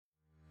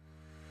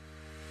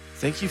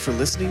Thank you for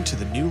listening to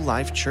the New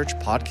Life Church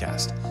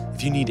podcast.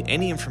 If you need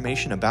any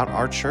information about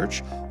our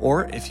church,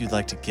 or if you'd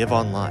like to give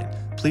online,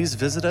 please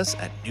visit us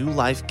at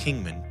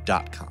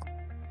newlifekingman.com.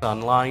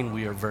 Online,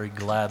 we are very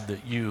glad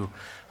that you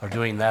are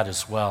doing that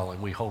as well,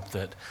 and we hope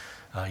that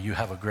you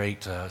have a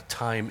great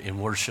time in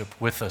worship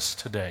with us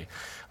today.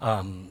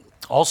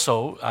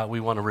 Also, we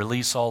want to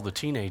release all the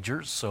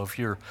teenagers, so if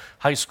you're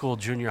high school,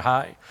 junior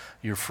high,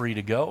 you're free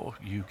to go.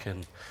 You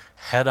can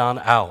head on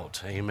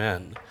out,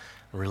 amen.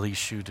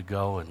 Release you to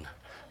go and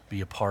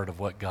be a part of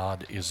what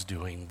God is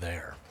doing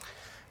there.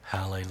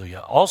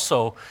 Hallelujah.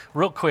 Also,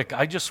 real quick,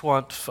 I just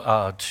want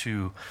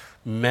to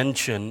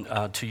mention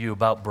to you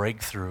about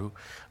Breakthrough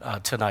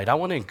tonight. I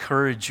want to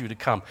encourage you to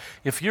come.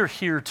 If you're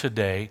here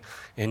today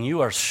and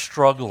you are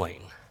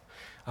struggling,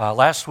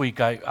 last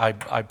week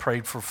I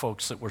prayed for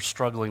folks that were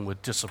struggling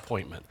with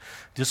disappointment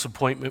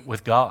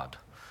with God.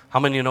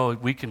 How many of you know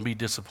we can be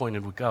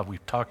disappointed with God? We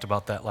talked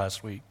about that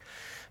last week.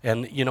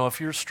 And, you know,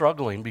 if you're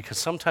struggling, because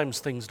sometimes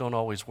things don't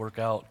always work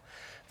out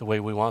the way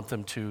we want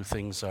them to,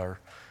 things are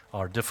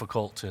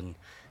difficult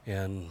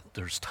and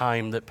there's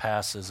time that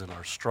passes and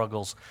our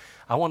struggles,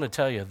 I want to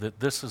tell you that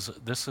this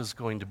is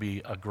going to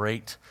be a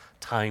great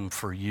time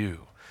for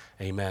you.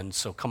 Amen.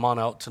 So come on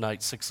out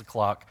tonight, 6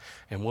 o'clock,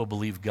 and we'll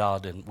believe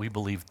God, and we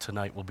believe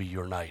tonight will be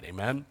your night.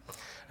 Amen.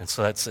 And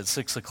so that's at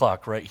 6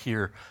 o'clock right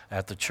here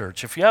at the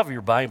church. If you have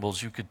your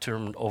Bibles, you could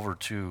turn over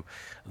to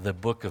the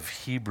book of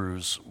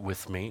Hebrews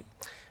with me.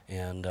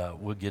 And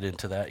we'll get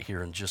into that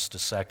here in just a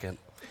second.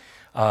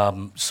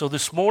 So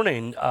this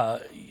morning,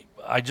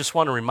 I just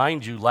want to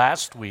remind you,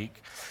 last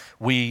week,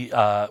 we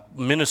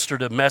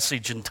ministered a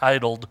message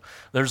entitled,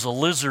 "There's a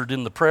Lizard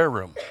in the Prayer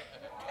Room."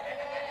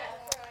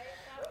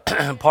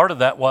 Part of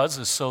that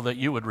is so that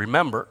you would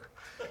remember,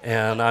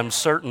 and I'm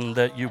certain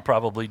that you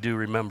probably do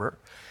remember.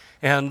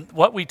 And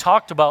what we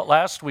talked about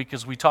last week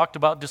is we talked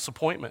about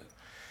disappointment.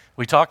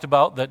 We talked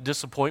about that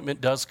disappointment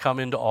does come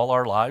into all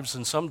our lives,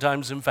 and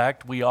sometimes, in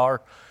fact, we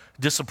are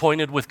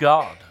disappointed with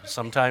God.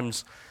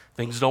 Sometimes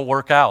things don't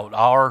work out.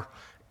 Our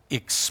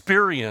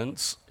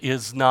experience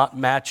is not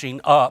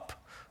matching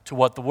up to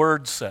what the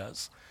Word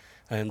says.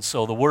 And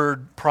so the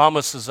Word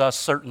promises us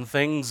certain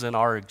things, and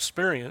our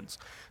experience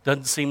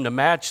doesn't seem to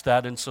match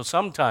that. And so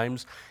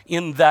sometimes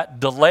in that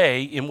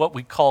delay, in what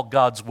we call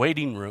God's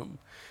waiting room,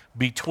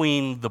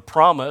 between the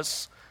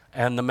promise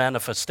and the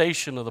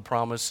manifestation of the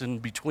promise, in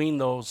between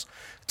those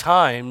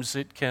times,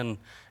 it can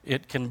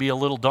be a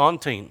little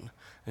daunting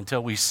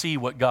until we see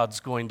what God's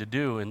going to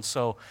do. And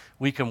so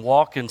we can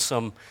walk in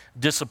some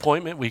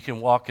disappointment, we can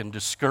walk in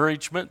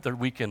discouragement, that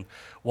we can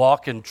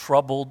walk in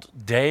troubled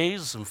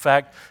days. In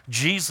fact,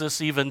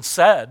 Jesus even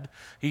said,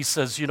 he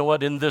says, you know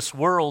what, in this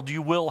world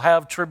you will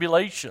have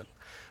tribulation,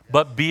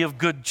 but be of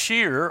good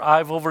cheer,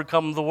 I've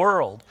overcome the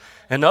world.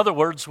 In other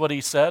words, what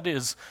he said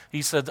is,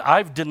 he said,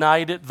 I've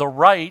denied it the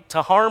right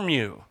to harm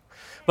you.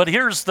 But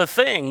here's the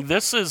thing,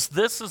 this is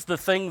the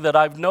thing that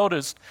I've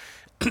noticed,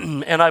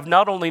 and I've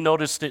not only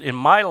noticed it in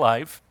my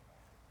life,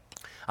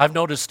 I've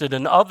noticed it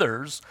in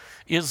others,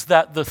 is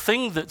that the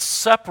thing that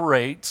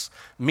separates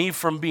me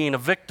from being a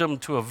victim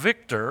to a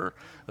victor,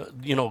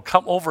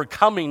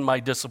 overcoming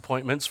my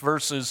disappointments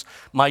versus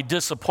my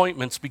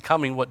disappointments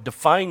becoming what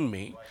define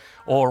me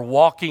or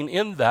walking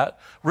in that,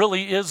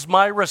 really is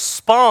my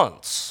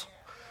response,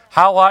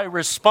 how I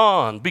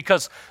respond.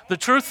 Because the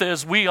truth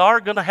is, we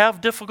are going to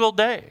have difficult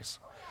days.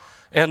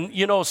 And,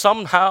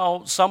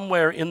 somehow,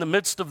 somewhere in the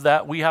midst of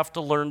that, we have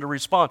to learn to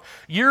respond.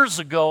 Years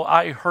ago,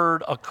 I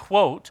heard a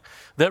quote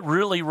that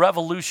really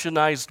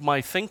revolutionized my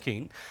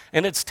thinking,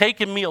 and it's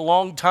taken me a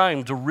long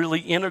time to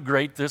really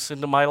integrate this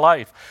into my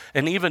life.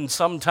 And even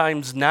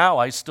sometimes now,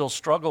 I still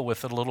struggle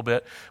with it a little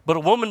bit. But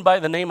a woman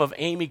by the name of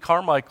Amy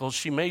Carmichael,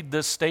 she made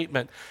this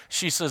statement.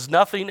 She says,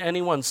 "Nothing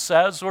anyone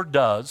says or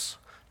does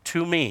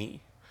to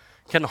me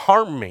can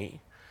harm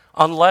me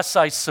unless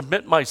I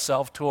submit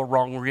myself to a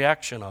wrong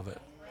reaction of it."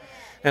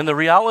 And the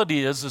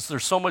reality is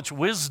there's so much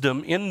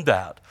wisdom in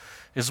that.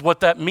 Is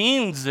what that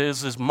means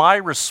is my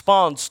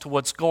response to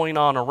what's going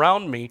on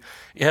around me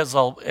has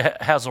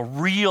a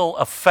real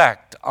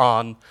effect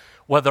on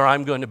whether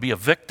I'm going to be a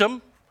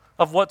victim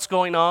of what's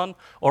going on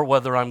or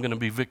whether I'm going to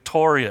be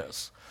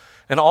victorious.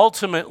 And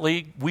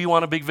ultimately, we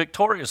want to be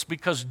victorious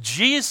because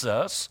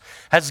Jesus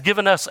has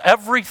given us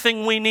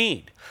everything we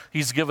need.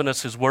 He's given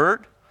us His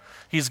Word.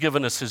 He's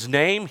given us His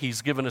name.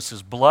 He's given us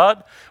His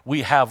blood.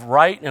 We have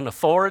right and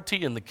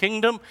authority in the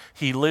kingdom.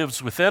 He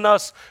lives within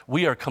us.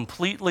 We are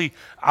completely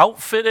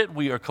outfitted.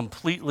 We are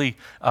completely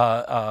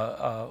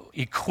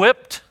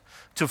equipped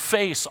to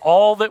face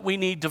all that we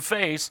need to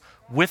face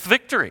with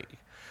victory.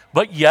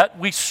 But yet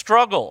we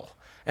struggle.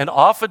 And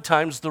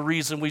oftentimes the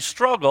reason we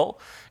struggle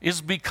is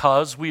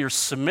because we are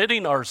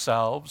submitting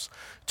ourselves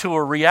to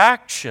a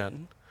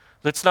reaction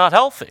that's not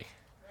healthy.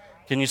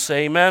 Can you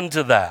say amen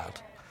to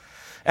that?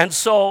 And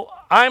so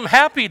I'm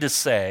happy to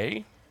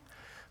say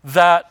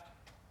that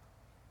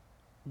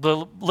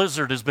the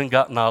lizard has been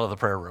gotten out of the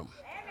prayer room.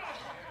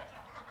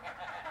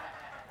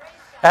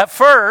 At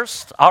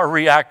first, our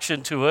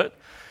reaction to it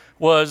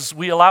was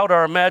we allowed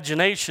our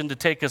imagination to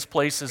take us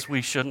places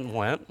we shouldn't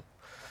went.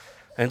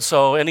 And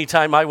so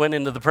anytime I went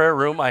into the prayer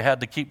room, I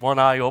had to keep one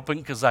eye open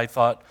because I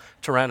thought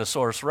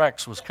Tyrannosaurus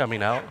Rex was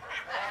coming out.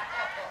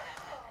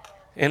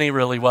 And he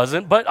really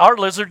wasn't. But our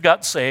lizard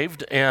got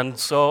saved, and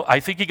so I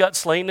think he got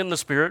slain in the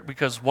spirit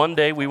because one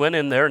day we went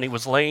in there and he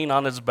was laying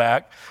on his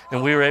back,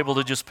 and we were able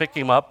to just pick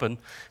him up and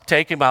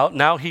take him out.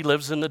 Now he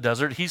lives in the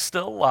desert. He's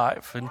still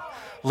alive and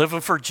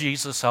living for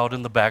Jesus out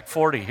in the back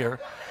 40 here.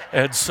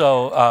 And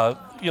so,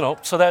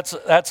 so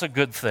that's a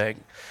good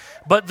thing.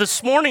 But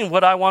this morning,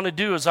 what I want to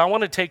do is I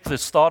want to take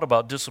this thought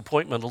about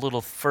disappointment a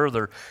little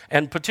further,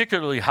 and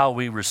particularly how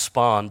we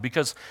respond,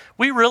 because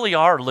we really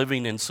are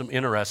living in some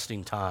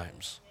interesting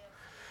times.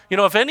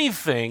 If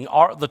anything,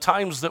 the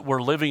times that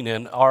we're living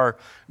in are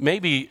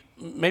maybe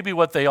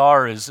what they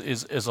are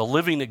is a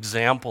living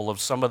example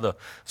of some of the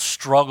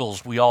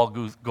struggles we all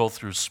go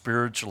through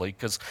spiritually.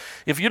 Because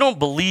if you don't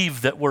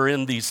believe that we're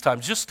in these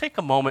times, just take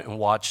a moment and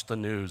watch the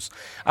news.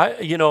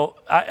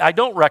 I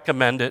don't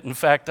recommend it. In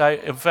fact, I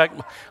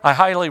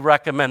highly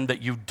recommend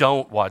that you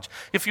don't watch.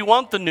 If you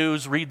want the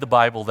news, read the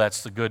Bible.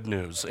 That's the good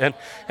news. And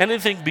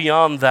anything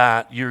beyond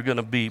that, you're going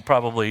to be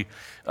probably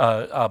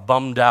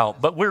bummed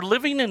out. But we're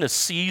living in a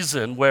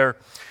season where,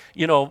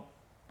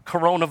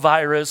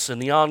 coronavirus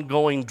and the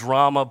ongoing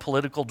drama,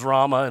 political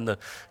drama, and the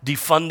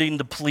defunding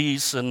the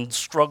police and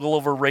struggle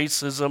over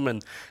racism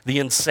and the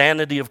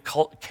insanity of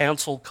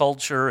cancel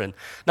culture, and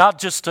not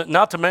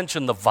to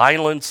mention the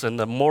violence and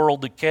the moral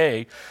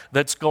decay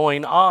that's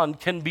going on,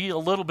 can be a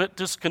little bit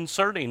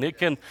disconcerting. It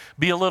can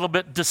be a little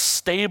bit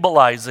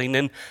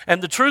destabilizing,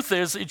 and the truth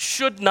is, it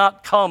should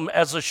not come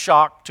as a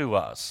shock to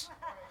us.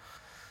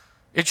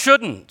 It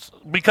shouldn't,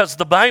 because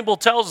the Bible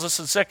tells us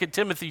in 2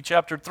 Timothy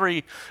chapter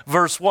 3,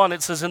 verse 1,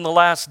 it says, "In the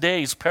last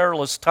days,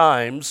 perilous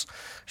times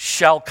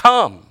shall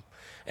come."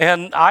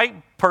 And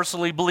I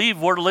personally believe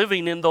we're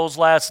living in those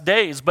last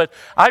days, but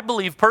I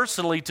believe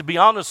personally, to be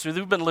honest with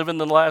you, we've been living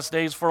in the last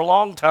days for a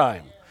long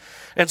time.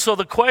 And so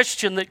the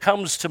question that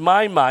comes to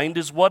my mind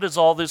is, what does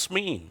all this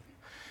mean?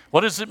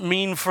 What does it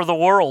mean for the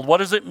world? What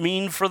does it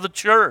mean for the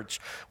church?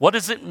 What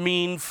does it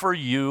mean for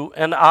you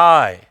and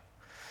I?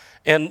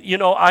 And,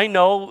 I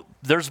know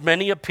there's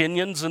many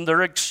opinions and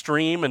they're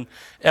extreme and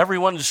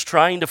everyone is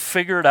trying to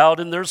figure it out,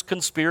 and there's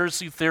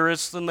conspiracy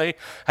theorists and they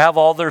have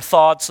all their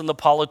thoughts, and the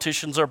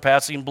politicians are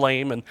passing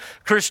blame, and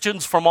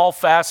Christians from all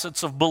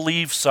facets of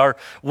beliefs are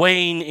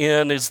weighing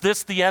in. Is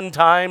this the end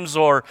times,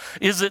 or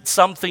is it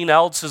something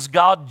else? Is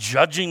God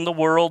judging the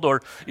world,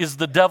 or is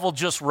the devil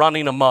just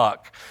running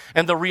amok?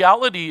 And the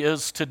reality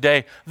is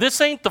today, this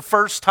ain't the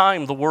first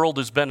time the world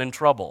has been in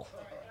trouble.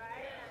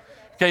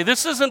 Okay,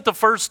 this isn't the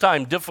first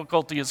time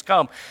difficulty has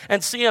come.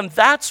 And see, and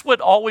that's what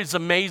always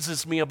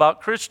amazes me about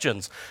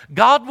Christians.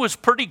 God was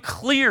pretty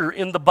clear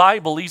in the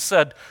Bible. He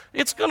said,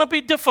 it's going to be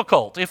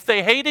difficult. If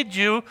they hated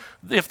you,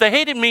 if they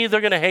hated me,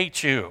 they're going to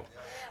hate you.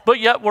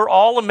 But yet we're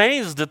all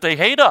amazed that they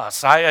hate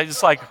us.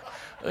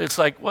 It's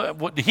like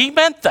what he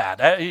meant that,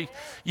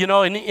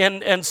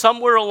 and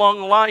somewhere along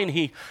the line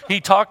he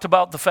talked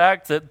about the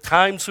fact that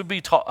times would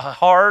be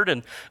hard,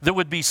 and there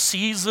would be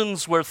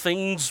seasons where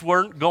things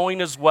weren't going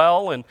as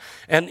well,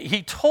 and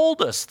he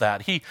told us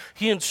that. He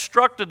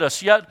instructed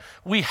us, yet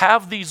we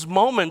have these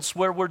moments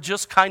where we're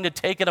just kind of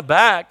taken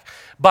aback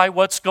by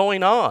what's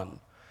going on.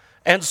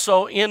 And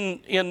so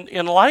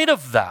in light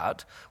of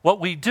that,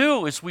 what we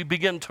do is we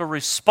begin to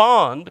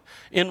respond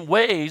in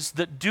ways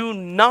that do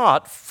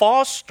not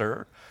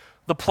foster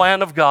the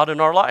plan of God in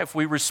our life.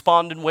 We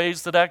respond in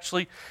ways that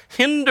actually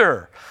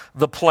hinder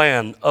the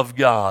plan of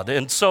God.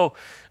 And so,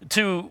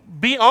 to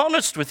be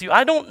honest with you,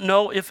 I don't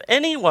know if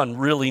anyone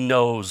really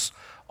knows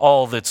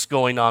all that's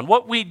going on.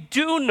 What we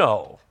do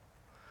know,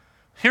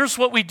 here's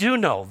what we do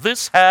know.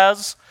 This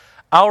has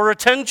our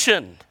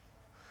attention.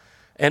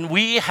 And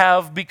we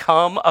have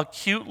become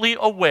acutely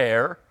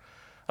aware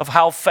of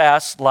how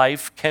fast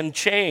life can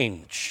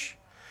change.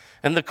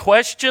 And the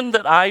question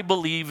that I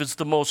believe is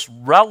the most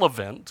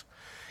relevant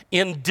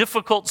in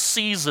difficult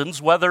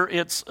seasons, whether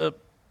it's a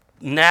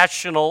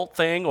national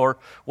thing or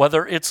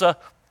whether it's a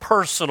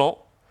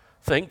personal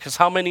thing, because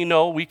how many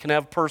know we can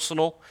have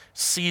personal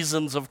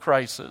seasons of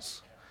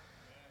crisis,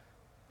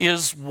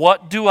 is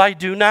what do I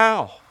do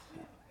now?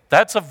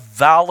 That's a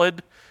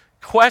valid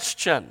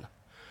question.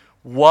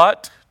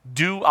 What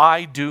do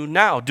I do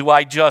now? Do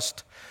I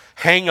just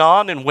hang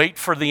on and wait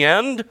for the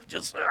end?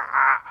 Just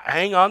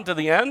hang on to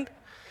the end?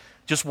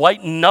 Just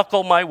white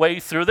knuckle my way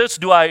through this?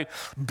 Do I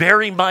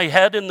bury my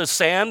head in the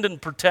sand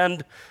and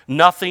pretend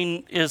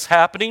nothing is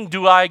happening?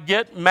 Do I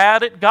get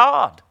mad at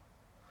God?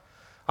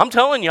 I'm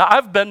telling you,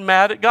 I've been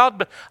mad at God.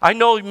 But I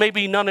know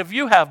maybe none of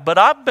you have, but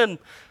I've been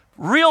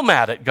real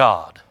mad at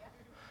God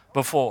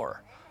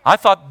before. I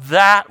thought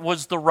that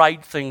was the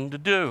right thing to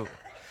do.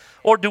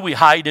 Or do we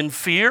hide in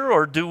fear?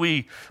 Or do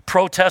we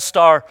protest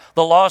the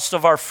loss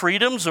of our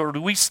freedoms? Or do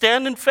we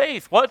stand in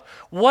faith?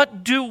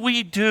 What do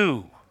we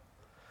do?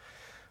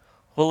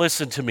 Well,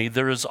 listen to me.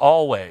 There is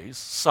always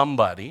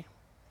someone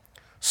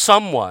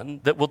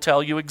that will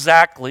tell you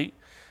exactly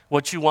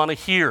what you want to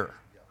hear.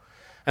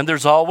 And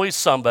there's always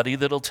somebody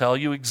that'll tell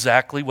you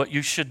exactly what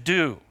you should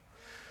do.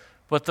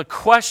 But the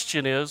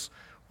question is,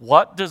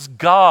 what does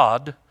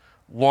God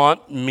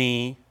want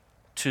me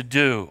to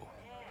do?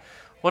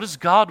 What does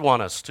God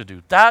want us to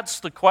do?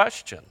 That's the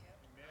question.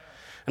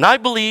 And I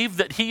believe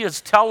that he is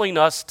telling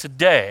us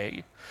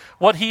today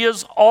what he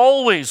has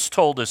always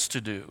told us to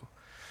do.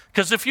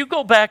 Because if you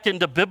go back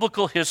into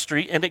biblical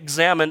history and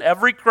examine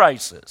every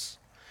crisis,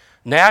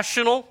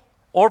 national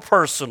or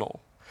personal,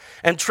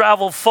 and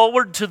travel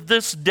forward to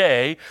this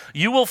day,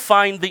 you will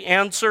find the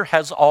answer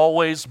has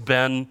always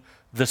been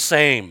the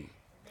same.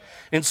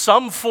 In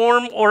some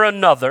form or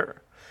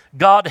another,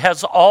 God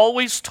has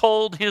always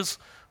told his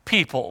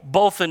people,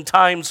 both in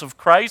times of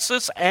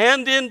crisis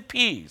and in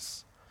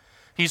peace,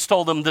 he's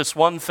told them this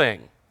one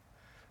thing: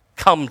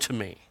 come to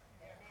me,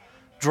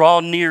 draw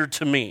near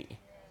to me,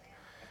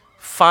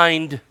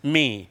 find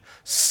me,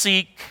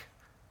 seek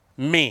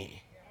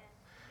me.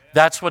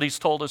 That's what he's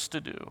told us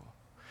to do.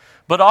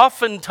 But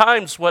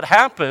oftentimes what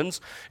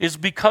happens is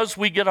because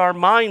we get our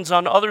minds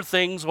on other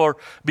things or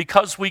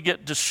because we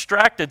get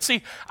distracted.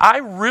 See, I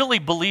really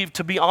believe,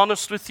 to be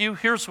honest with you,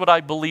 here's what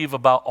I believe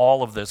about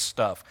all of this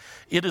stuff.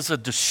 It is a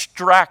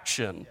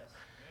distraction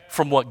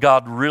from what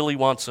God really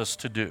wants us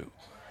to do.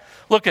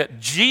 Look at,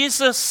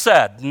 Jesus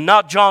said,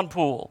 not John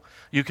Poole.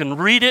 You can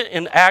read it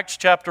in Acts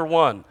chapter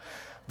 1.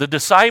 The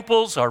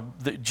disciples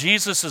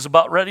Jesus is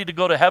about ready to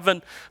go to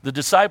heaven. The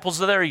disciples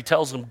are there. He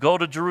tells them, go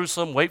to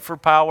Jerusalem, wait for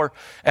power.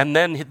 And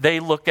then they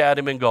look at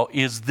him and go,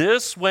 is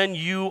this when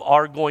you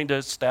are going to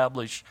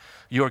establish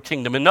your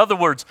kingdom? In other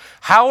words,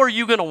 how are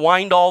you going to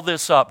wind all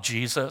this up,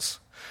 Jesus?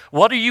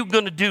 What are you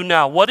going to do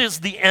now? What is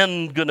the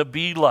end going to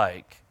be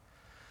like?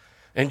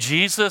 And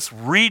Jesus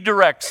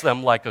redirects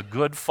them like a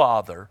good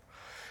father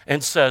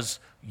and says,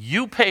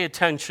 you pay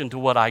attention to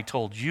what I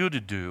told you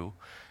to do,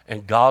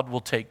 and God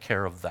will take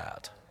care of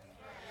that.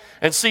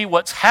 And see,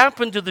 what's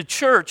happened to the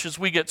church is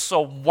we get so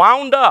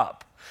wound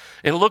up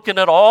in looking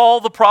at all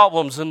the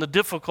problems and the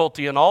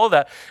difficulty and all of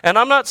that. And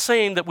I'm not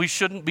saying that we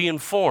shouldn't be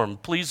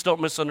informed. Please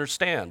don't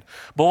misunderstand.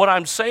 But what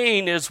I'm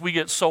saying is we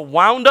get so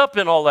wound up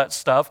in all that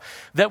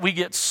stuff that we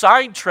get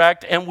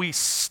sidetracked and we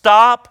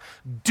stop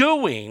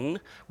doing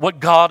what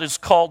God has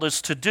called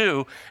us to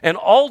do. And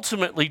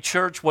ultimately,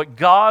 church, what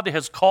God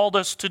has called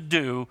us to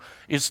do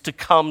is to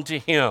come to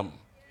him.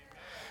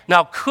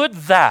 Now, could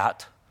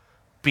that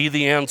be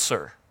the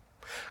answer?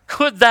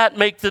 Could that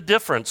make the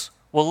difference?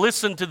 Well,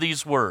 listen to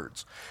these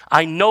words.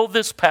 I know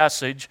this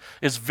passage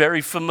is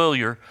very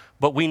familiar,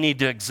 but we need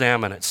to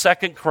examine it.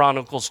 2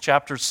 Chronicles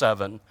chapter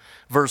 7,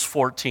 verse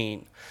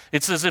 14.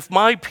 It says, if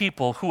my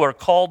people who are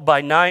called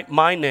by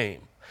my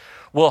name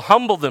will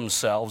humble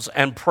themselves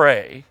and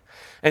pray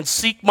and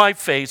seek my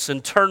face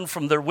and turn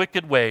from their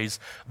wicked ways,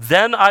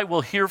 then I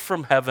will hear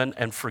from heaven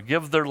and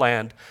forgive their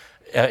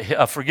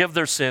forgive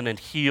their sin and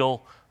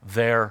heal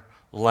their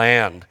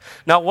land.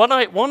 Now,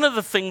 one of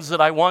the things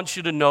that I want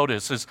you to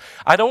notice is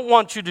I don't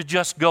want you to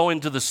just go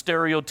into the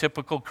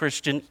stereotypical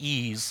Christian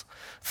ease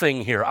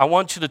thing here. I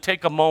want you to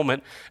take a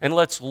moment and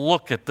let's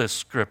look at this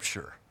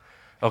scripture,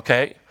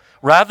 okay?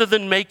 Rather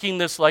than making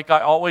this, like I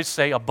always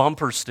say, a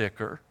bumper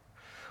sticker,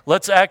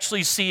 let's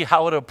actually see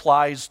how it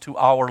applies to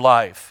our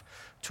life,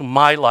 to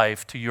my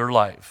life, to your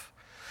life.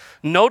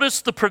 Notice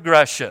the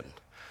progression.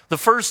 The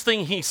first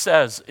thing he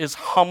says is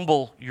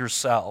humble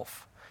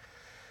yourself.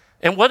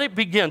 And what it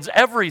begins,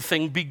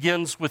 everything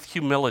begins with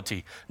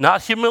humility.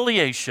 Not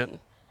humiliation,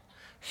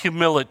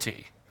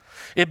 humility.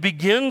 It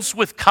begins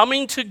with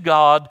coming to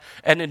God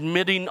and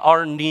admitting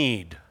our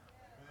need.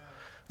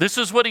 This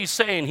is what he's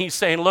saying. He's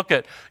saying, look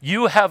at,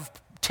 you have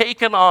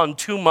taken on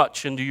too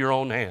much into your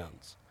own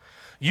hands.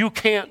 You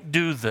can't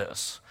do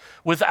this.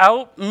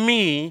 Without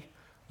me,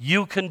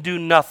 you can do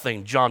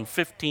nothing. John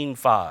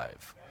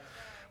 15:5.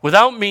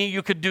 Without me,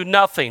 you could do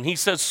nothing. He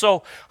says,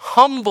 so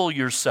humble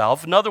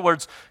yourself. In other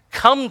words,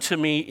 come to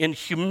me in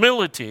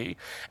humility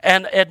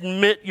and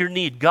admit your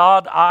need.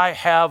 God, I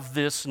have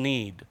this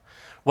need.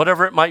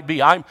 Whatever it might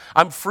be. I'm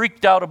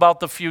freaked out about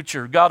the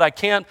future. God,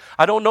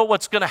 I don't know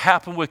what's going to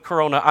happen with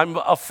Corona. I'm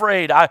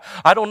afraid. I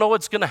don't know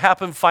what's going to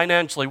happen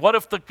financially. What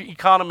if the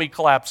economy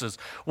collapses?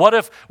 What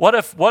if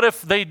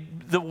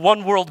the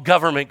one world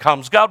government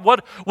comes? God,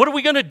 what are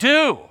we going to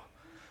do?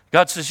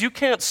 God says, you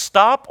can't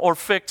stop or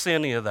fix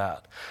any of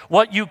that.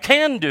 What you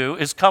can do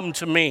is come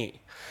to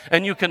me,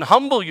 and you can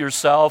humble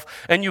yourself,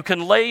 and you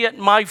can lay at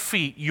my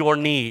feet your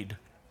need.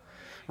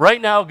 Right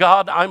now,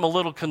 God, I'm a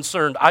little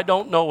concerned. I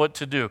don't know what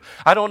to do.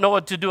 I don't know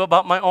what to do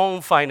about my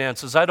own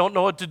finances. I don't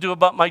know what to do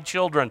about my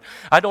children.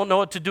 I don't know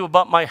what to do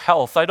about my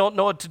health. I don't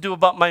know what to do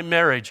about my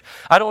marriage.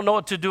 I don't know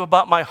what to do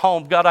about my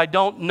home. God, I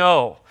don't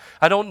know.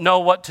 I don't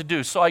know what to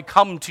do. So I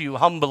come to you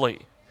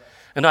humbly,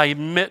 and I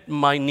admit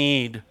my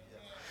need.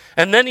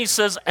 And then he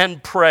says,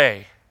 and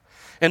pray.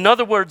 In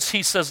other words,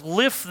 he says,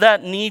 lift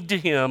that need to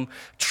him,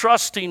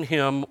 trusting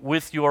him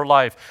with your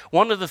life.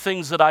 One of the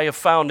things that I have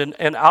found,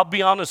 and I'll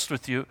be honest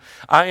with you,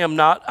 I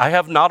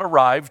have not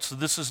arrived, so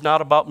this is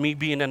not about me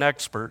being an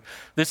expert.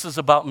 This is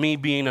about me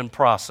being in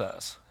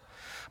process.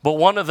 But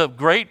one of the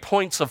great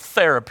points of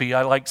therapy,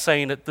 I like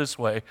saying it this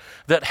way,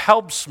 that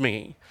helps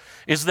me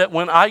is that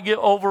when I get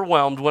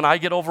overwhelmed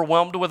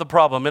with a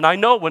problem, and I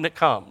know when it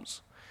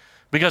comes,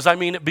 because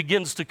it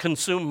begins to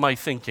consume my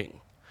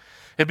thinking.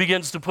 It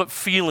begins to put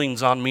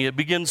feelings on me. It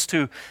begins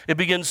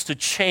to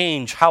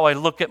change how I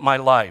look at my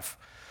life.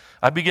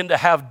 I begin to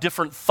have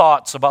different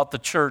thoughts about the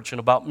church and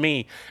about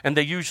me, and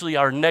they usually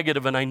are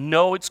negative, and I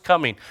know it's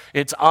coming.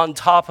 It's on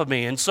top of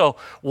me. And so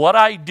what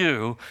I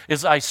do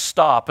is I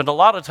stop, and a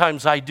lot of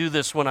times I do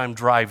this when I'm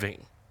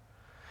driving.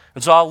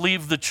 And so I'll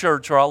leave the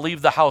church, or I'll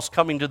leave the house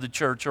coming to the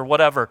church, or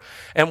whatever.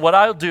 And what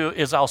I'll do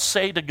is I'll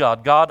say to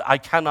God, God, I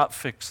cannot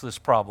fix this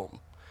problem.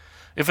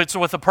 If it's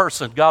with a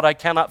person, God, I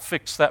cannot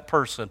fix that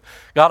person.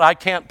 God, I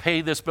can't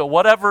pay this bill,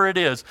 whatever it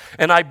is.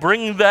 And I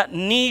bring that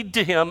need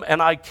to Him,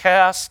 and I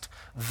cast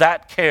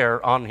that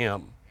care on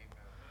Him.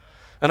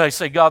 And I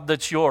say, God,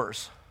 that's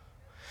yours.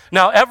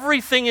 Now,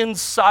 everything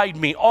inside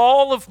me,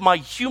 all of my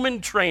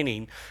human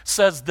training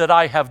says that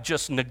I have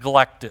just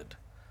neglected.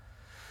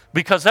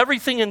 Because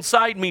everything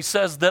inside me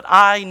says that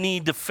I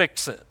need to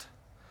fix it.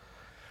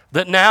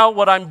 That now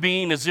what I'm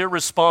being is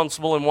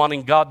irresponsible and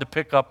wanting God to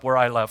pick up where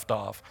I left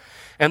off.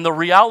 And the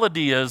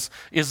reality is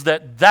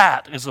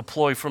that is a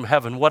ploy from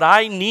heaven. What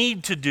I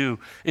need to do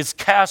is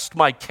cast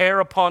my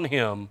care upon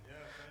Him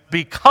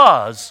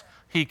because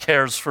He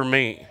cares for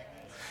me.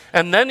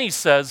 And then He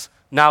says,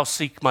 now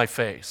seek my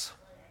face.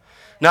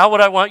 Now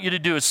what I want you to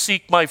do is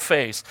seek my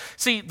face.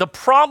 See, the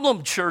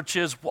problem, church,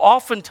 is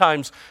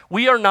oftentimes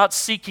we are not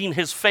seeking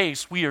His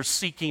face, we are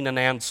seeking an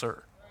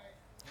answer.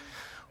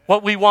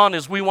 What we want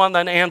is we want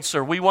an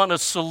answer. We want a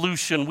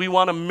solution. We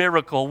want a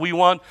miracle. We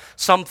want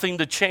something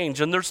to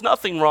change. And there's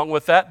nothing wrong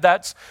with that.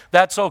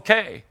 That's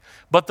okay.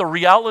 But the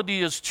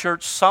reality is,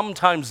 church,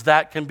 sometimes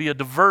that can be a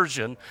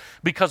diversion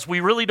because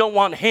we really don't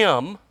want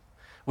Him.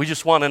 We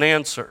just want an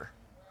answer.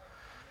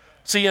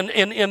 See,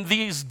 in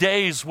these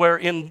days where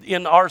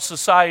in our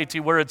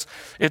society where it's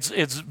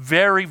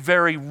very,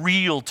 very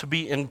real to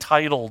be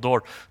entitled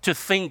or to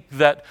think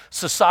that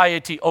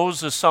society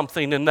owes us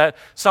something and that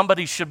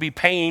somebody should be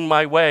paying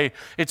my way,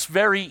 it's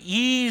very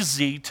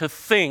easy to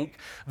think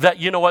that,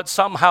 you know what,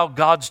 somehow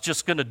God's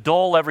just going to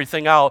dole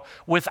everything out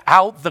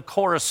without the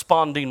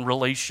corresponding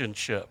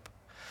relationship.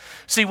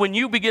 See, when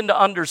you begin to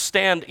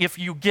understand if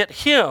you get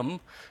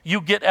Him,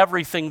 you get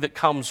everything that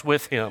comes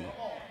with Him.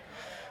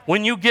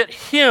 When you get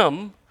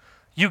Him,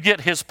 you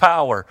get His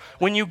power.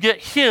 When you get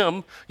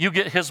Him, you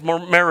get His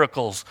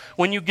miracles.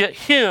 When you get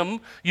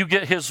Him, you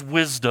get His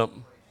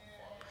wisdom.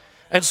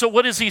 And so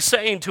what is He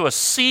saying to us?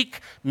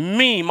 Seek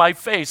me, my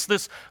face.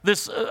 This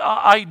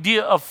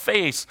idea of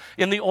face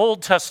in the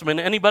Old Testament,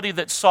 anybody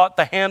that sought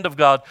the hand of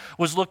God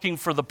was looking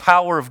for the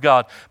power of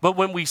God. But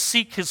when we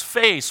seek His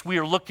face, we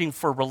are looking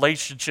for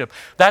relationship.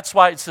 That's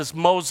why it says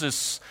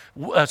Moses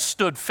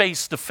stood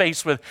face to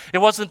face with. It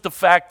wasn't the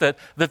fact that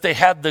they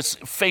had this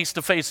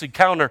face-to-face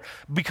encounter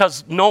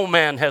because no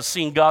man has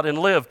seen God and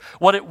lived.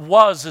 What it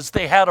was is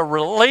they had a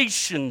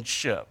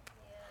relationship.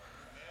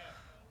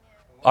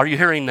 Are you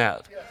hearing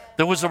that?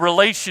 There was a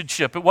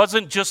relationship. It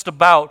wasn't just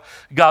about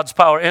God's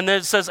power. And then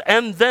it says,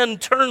 and then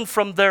turn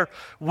from their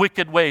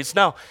wicked ways.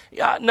 Now,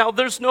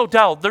 there's no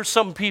doubt there's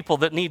some people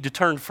that need to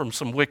turn from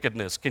some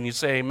wickedness. Can you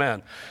say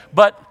amen?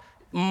 But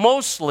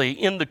mostly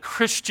in the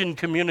Christian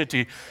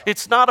community,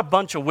 it's not a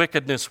bunch of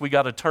wickedness we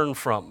got to turn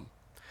from.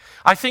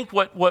 I think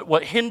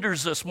what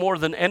hinders us more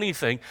than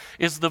anything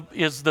is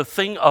the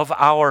thing of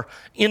our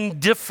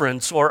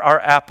indifference or our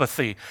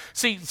apathy.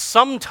 See,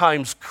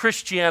 sometimes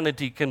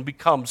Christianity can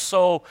become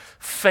so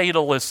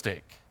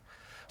fatalistic.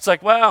 It's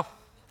like, well,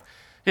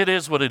 it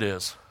is what it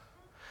is.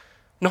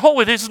 No,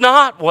 it is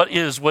not what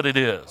it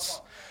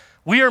is.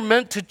 We are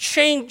meant to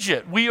change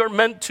it. We are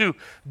meant to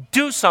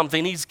do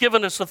something. He's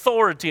given us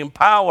authority and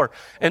power,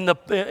 and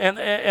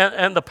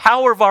the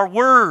power of our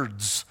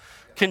words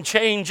can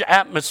change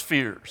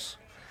atmospheres.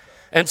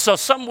 And so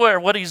somewhere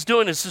what He's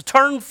doing is to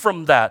turn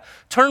from that.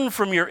 Turn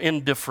from your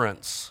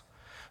indifference.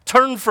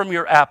 Turn from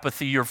your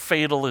apathy, your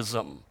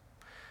fatalism.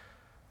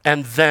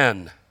 And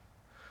then,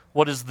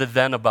 what is the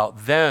then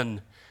about?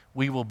 Then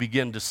we will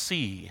begin to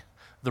see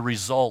the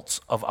results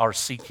of our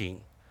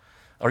seeking.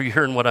 Are you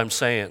hearing what I'm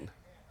saying?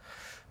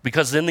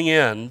 Because in the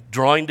end,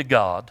 drawing to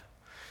God,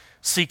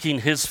 seeking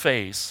His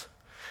face,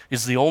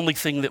 is the only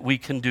thing that we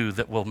can do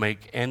that will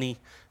make any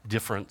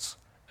difference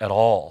at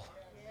all.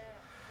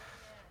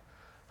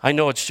 I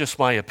know it's just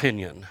my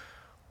opinion,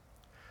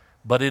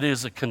 but it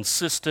is a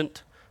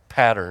consistent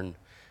pattern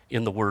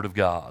in the Word of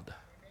God.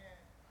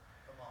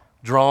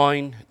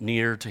 Drawing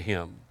near to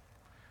Him,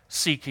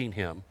 seeking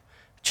Him,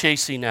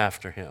 chasing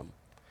after Him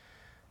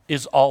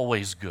is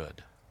always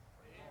good.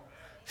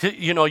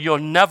 You know, you're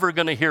never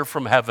going to hear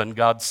from heaven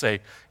God say,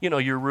 you know,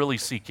 you're really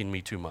seeking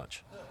me too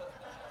much.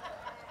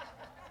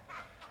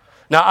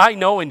 Now, I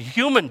know in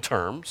human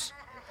terms,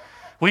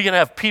 we can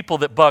have people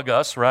that bug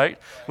us, right?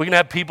 We can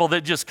have people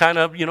that just kind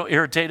of,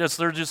 irritate us.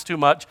 They're just too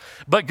much.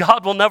 But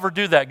God will never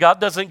do that.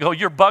 God doesn't go,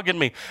 you're bugging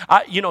me.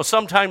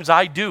 Sometimes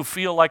I do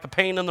feel like a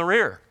pain in the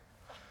rear.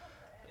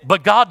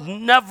 But God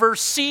never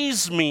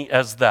sees me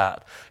as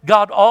that.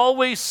 God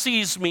always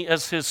sees me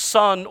as his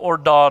son or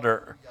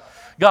daughter.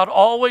 God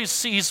always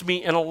sees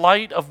me in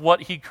light of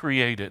what he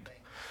created,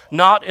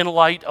 not in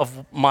light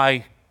of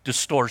my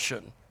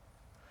distortion,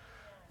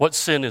 what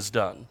sin has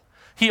done.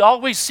 He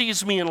always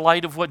sees me in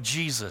light of what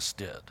Jesus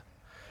did.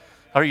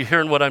 Are you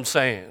hearing what I'm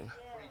saying?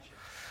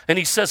 And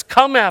he says,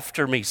 come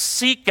after me,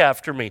 seek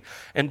after me.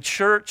 And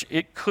church,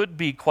 it could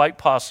be quite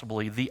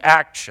possibly the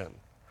action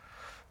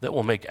that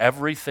will make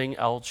everything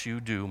else you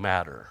do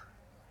matter.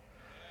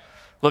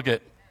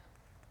 Let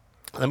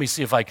me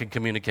see if I can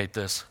communicate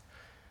this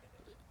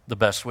the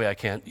best way I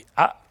can.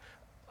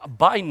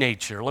 By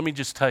nature, let me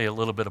just tell you a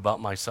little bit about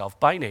myself.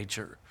 By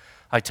nature,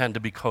 I tend to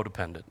be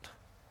codependent.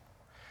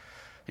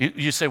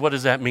 You say, what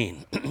does that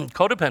mean?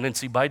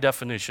 Codependency, by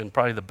definition,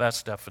 probably the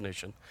best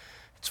definition,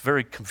 it's a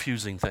very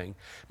confusing thing,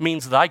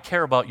 means that I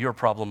care about your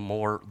problem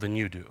more than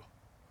you do.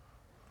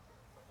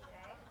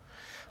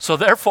 So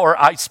therefore,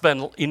 I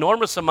spend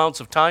enormous amounts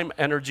of time,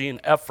 energy,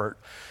 and effort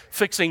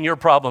fixing your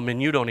problem,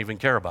 and you don't even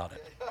care about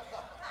it.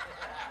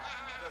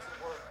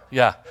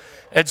 Yeah.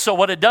 And so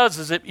what it does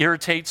is it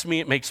irritates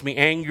me, it makes me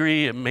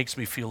angry, it makes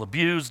me feel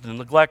abused and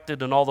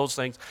neglected and all those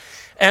things.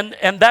 And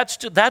that's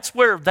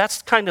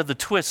kind of the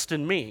twist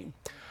in me.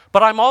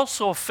 But I'm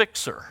also a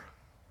fixer.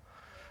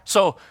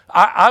 So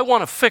I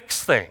want to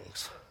fix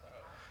things.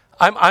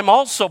 I'm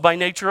also by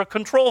nature a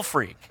control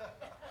freak.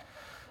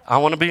 I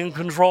want to be in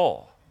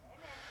control.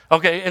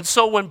 Okay, and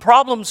so when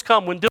problems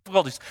come, when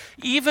difficulties,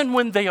 even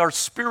when they are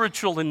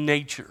spiritual in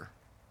nature,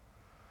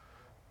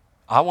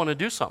 I want to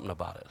do something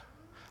about it.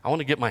 I want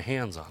to get my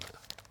hands on it.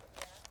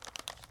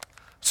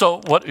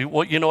 So what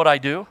you know what I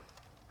do?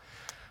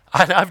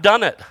 I've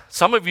done it.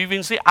 Some of you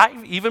even see,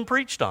 I've even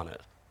preached on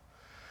it.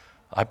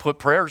 I put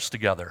prayers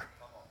together.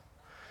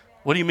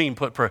 What do you mean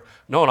put prayer?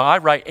 No, I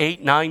write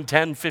 8, 9,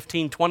 10,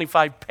 15,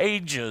 25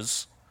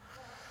 pages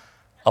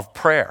of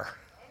prayer.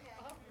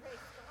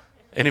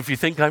 And if you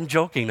think I'm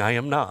joking, I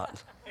am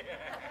not.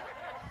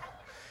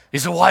 He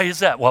said, why is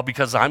that? Well,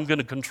 because I'm going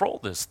to control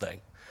this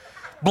thing.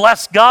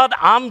 Bless God,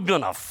 I'm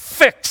going to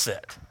fix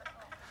it.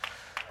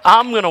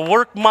 I'm going to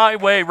work my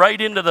way right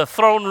into the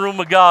throne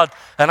room of God,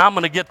 and I'm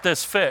going to get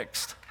this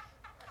fixed.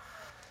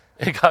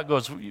 And God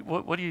goes,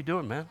 what are you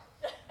doing, man?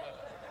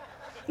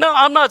 No,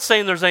 I'm not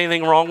saying there's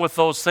anything wrong with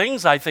those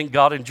things. I think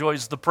God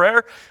enjoys the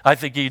prayer. I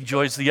think he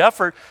enjoys the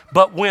effort.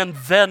 But when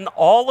then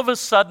all of a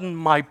sudden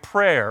my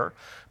prayer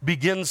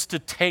begins to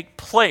take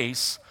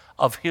place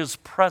of his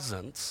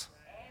presence.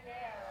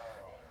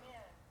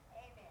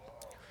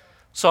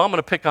 So I'm going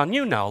to pick on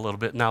you now a little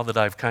bit, now that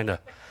I've kind of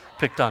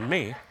picked on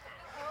me.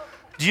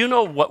 Do you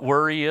know what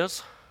worry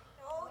is?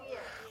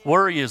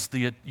 Worry is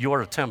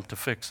your attempt to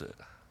fix it.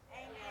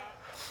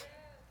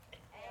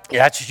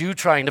 That's you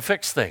trying to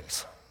fix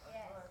things.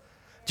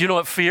 Do you know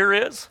what fear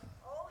is?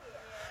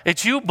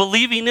 It's you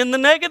believing in the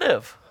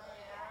negative.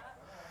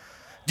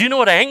 Do you know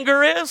what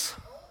anger is?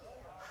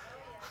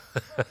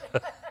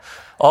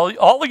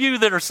 all of you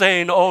that are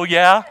saying, oh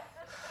yeah,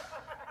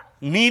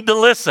 need to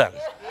listen.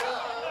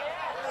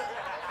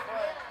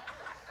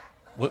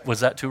 Was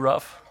that too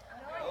rough?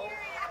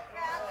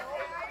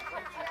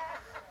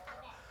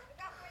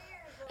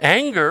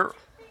 Anger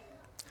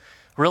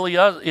really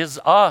is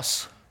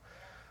us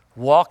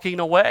walking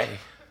away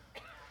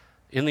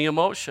in the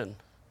emotion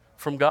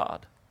from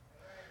God.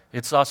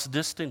 It's us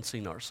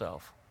distancing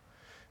ourselves.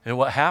 And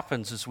what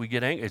happens is we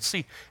get angry.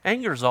 See,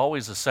 anger is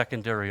always a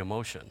secondary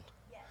emotion.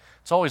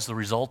 It's always the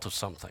result of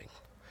something.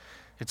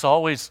 It's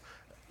always,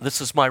 this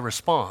is my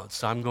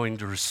response. I'm going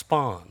to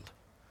respond.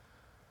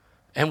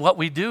 And what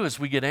we do is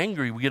we get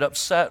angry, we get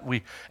upset.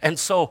 And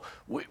so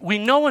we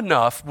know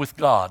enough with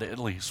God, at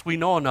least. We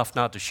know enough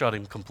not to shut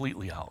him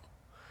completely out.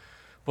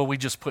 But we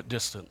just put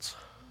distance.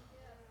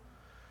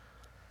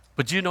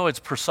 But you know, it's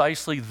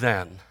precisely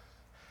then,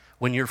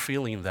 when you're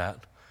feeling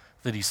that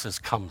he says,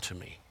 come to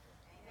me.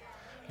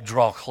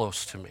 Draw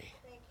close to me.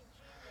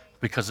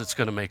 Because it's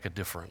going to make a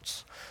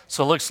difference.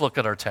 So let's look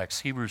at our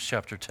text, Hebrews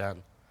chapter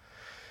 10,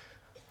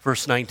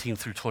 verse 19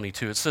 through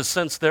 22. It says,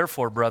 since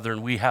therefore,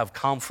 brethren, we have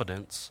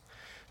confidence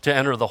to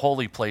enter the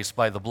holy place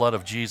by the blood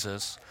of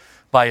Jesus,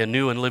 by a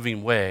new and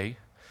living way,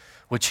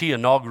 which he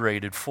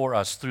inaugurated for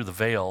us through the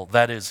veil,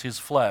 that is his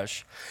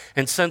flesh.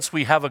 And since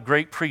we have a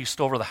great priest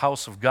over the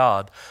house of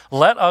God,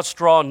 let us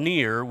draw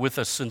near with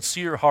a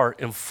sincere heart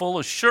and full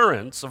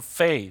assurance of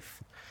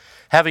faith,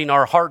 having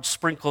our hearts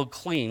sprinkled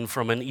clean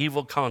from an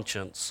evil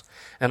conscience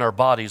and our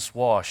bodies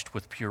washed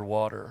with pure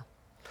water.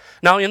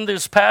 Now in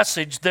this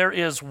passage, there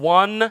is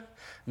one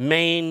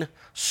main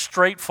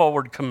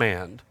straightforward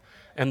command,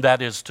 and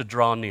that is to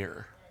draw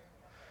near.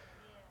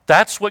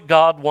 That's what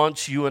God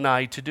wants you and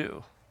I to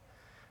do,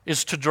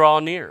 is to draw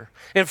near.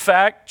 In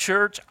fact,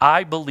 church,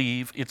 I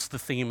believe it's the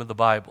theme of the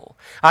Bible.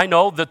 I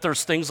know that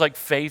there's things like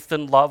faith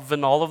and love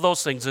and all of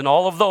those things, and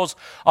all of those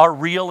are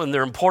real and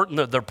they're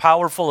important, they're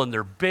powerful and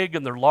they're big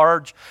and they're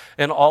large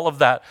and all of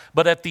that.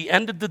 But at the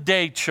end of the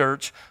day,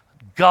 church,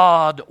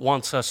 God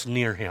wants us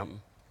near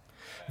him.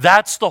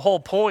 That's the whole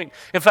point.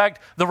 In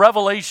fact, the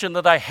revelation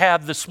that I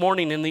had this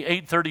morning in the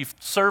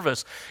 8:30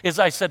 service is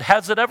I said,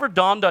 has it ever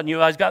dawned on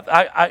you?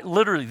 I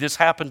literally, this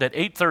happened at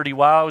 8:30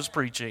 while I was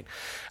preaching.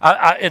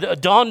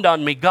 It dawned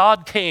on me,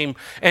 God came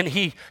and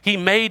he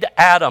made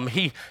Adam.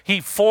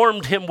 He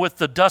formed him with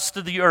the dust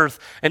of the earth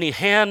and he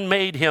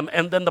handmade him.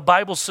 And then the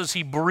Bible says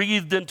he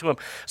breathed into him.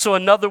 So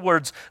in other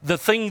words, the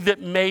thing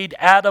that made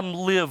Adam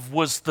live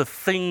was the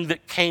thing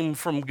that came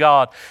from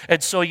God.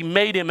 And so he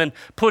made him and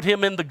put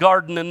him in the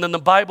garden. And then the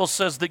Bible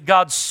says that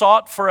God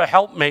sought for a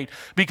helpmate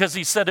because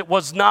he said it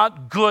was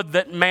not good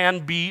that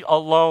man be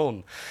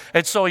alone.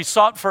 And so he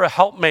sought for a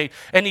helpmate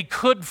and he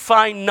could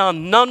find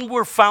none. None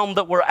were found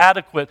that were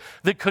adequate,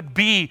 that could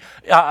be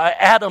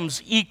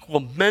Adam's equal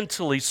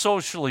mentally,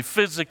 socially,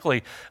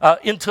 physically,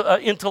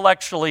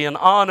 intellectually, and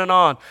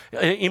on,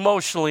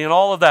 emotionally, and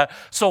all of that.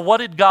 So what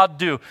did God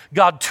do?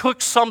 God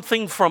took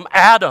something from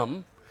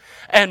Adam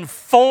and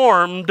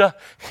formed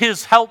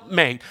his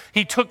helpmate.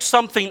 He took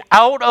something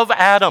out of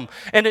Adam.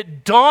 And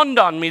it dawned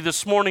on me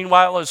this morning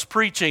while I was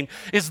preaching,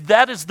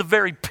 that is the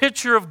very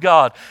picture of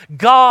God.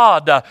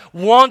 God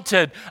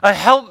wanted a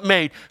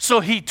helpmate,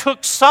 so he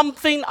took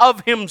something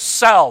of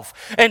himself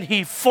and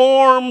he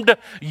formed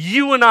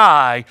you and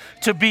I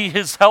to be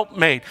his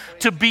helpmate,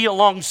 to be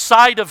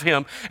alongside of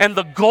him. And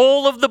the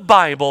goal of the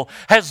Bible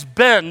has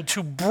been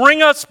to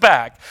bring us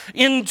back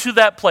into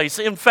that place.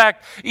 In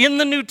fact, in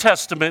the New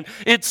Testament,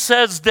 it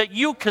says that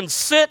you can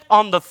sit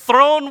on the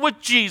throne with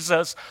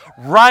Jesus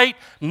right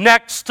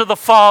next to the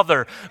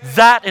Father.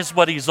 That is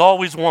what he's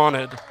always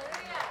wanted.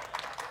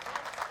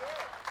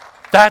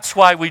 That's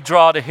why we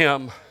draw to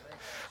him.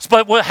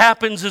 But what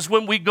happens is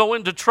when we go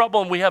into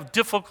trouble and we have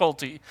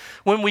difficulty,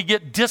 when we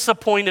get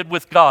disappointed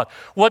with God,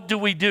 what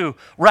do?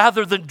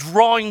 Rather than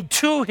drawing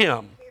to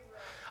him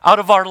out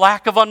of our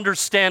lack of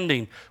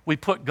understanding, we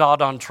put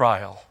God on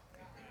trial.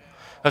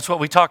 That's what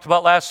we talked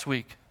about last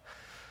week.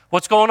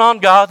 What's going on,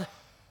 God?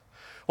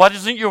 Why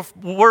doesn't your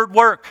word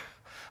work?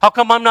 How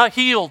come I'm not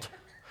healed?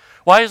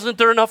 Why isn't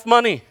there enough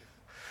money?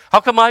 How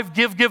come I've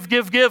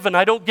give, and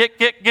I don't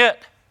get?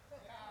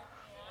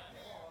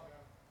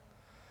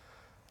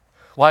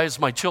 Why is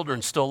my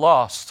children still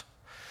lost?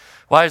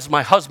 Why is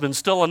my husband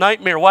still a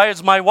nightmare? Why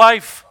is my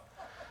wife?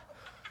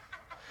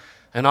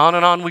 And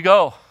on we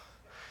go.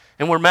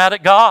 And we're mad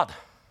at God.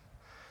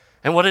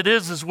 And what it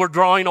is we're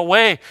drawing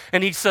away.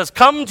 And he says,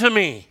 come to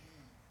me.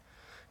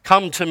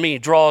 Come to me,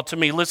 draw to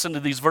me. Listen to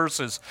these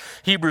verses.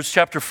 Hebrews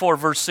chapter 4,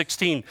 verse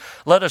 16.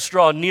 Let us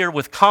draw near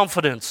with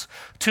confidence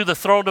to the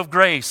throne of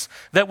grace,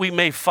 that we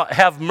may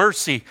have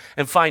mercy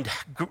and find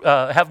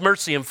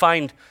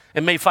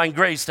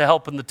grace to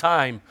help in the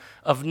time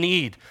of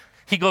need.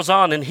 He goes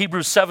on in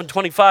Hebrews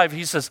 7:25.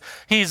 He says,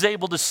 he is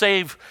able to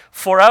save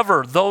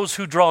forever those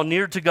who draw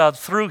near to God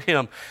through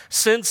him,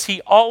 since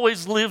he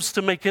always lives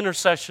to make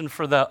intercession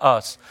for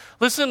us.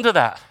 Listen to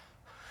that.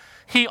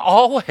 He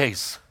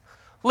always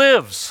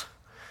lives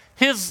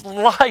his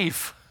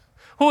life.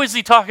 Who is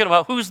he talking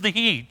about? Who's the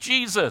he?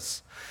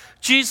 Jesus.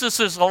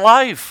 Jesus'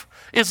 life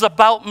is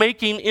about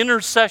making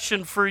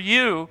intercession for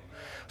you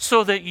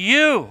so that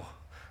you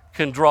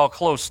can draw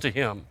close to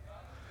him.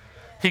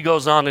 He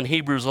goes on in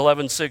Hebrews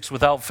 11:6,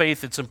 without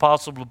faith it's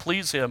impossible to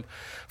please him,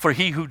 for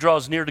he who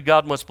draws near to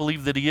God must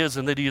believe that he is,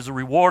 and that he is a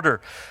rewarder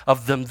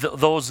of them,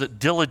 those that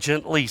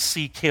diligently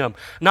seek him.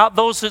 Not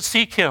those that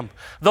seek him,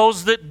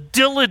 those that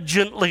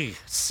diligently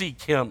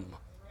seek him.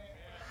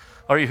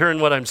 Are you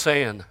hearing what I'm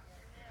saying?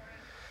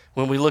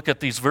 When we look at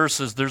these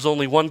verses, there's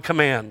only one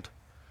command,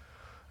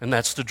 and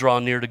that's to draw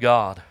near to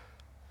God.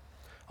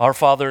 Our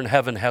Father in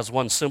heaven has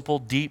one simple,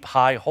 deep,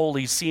 high,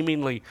 holy,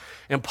 seemingly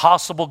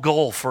impossible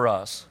goal for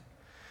us,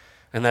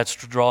 and that's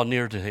to draw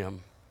near to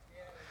him.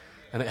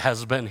 And it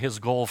has been his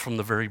goal from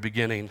the very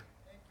beginning.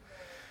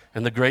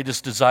 And the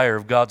greatest desire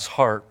of God's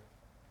heart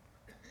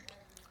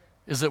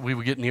is that we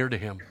would get near to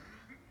him.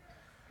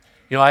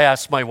 You know, I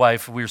asked my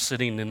wife, we were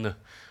sitting in the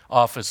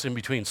office in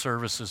between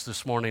services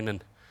this morning,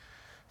 and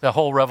that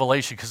whole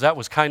revelation, because that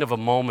was kind of a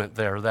moment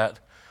there, that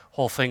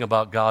whole thing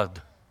about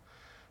God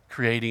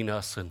creating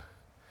us. And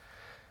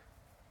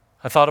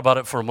I thought about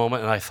it for a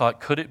moment, and I thought,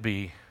 could it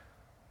be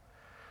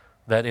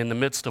that in the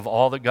midst of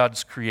all that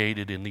God's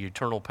created in the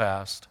eternal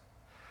past,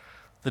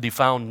 that he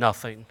found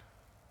nothing,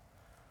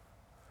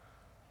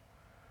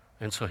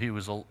 and so he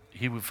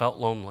felt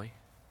lonely?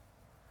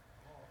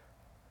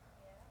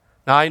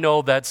 Now I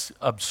know that's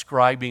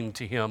ascribing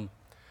to him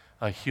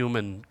a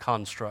human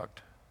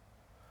construct.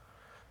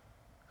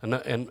 And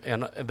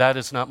that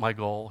is not my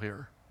goal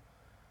here.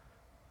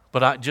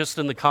 But just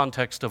in the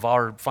context of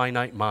our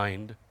finite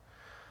mind,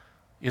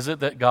 is it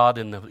that God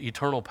in the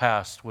eternal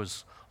past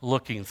was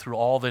looking through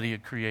all that he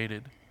had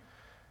created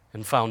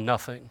and found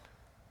nothing?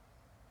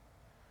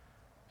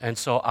 And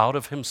so out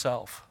of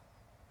himself,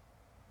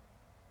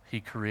 he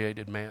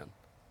created man.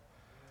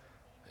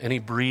 And he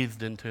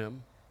breathed into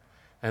him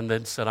and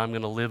then said, I'm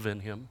going to live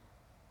in him.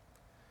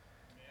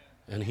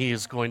 And he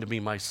is going to be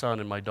my son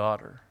and my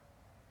daughter.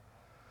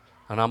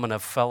 And I'm going to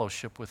have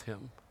fellowship with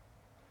him.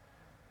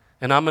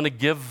 And I'm going to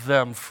give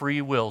them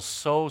free will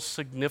so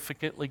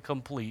significantly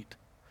complete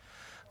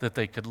that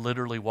they could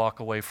literally walk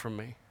away from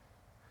me.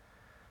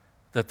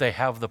 That they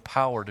have the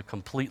power to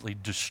completely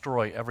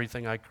destroy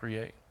everything I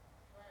create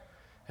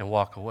and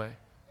walk away.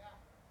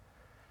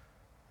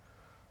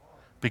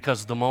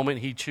 Because the moment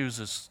he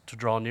chooses to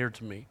draw near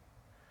to me,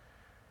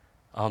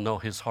 I'll know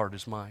his heart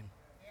is mine.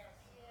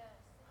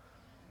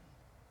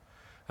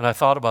 And I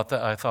thought about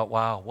that. I thought,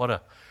 wow, what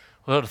a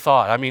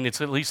thought. I mean, it's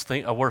at least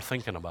worth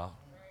thinking about.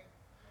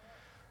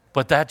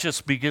 But that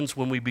just begins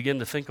when we begin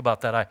to think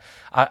about that.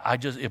 I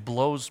just, it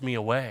blows me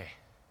away.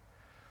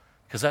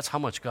 Because that's how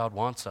much God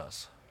wants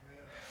us.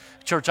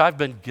 Church, I've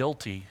been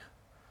guilty.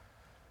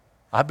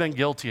 I've been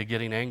guilty of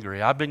getting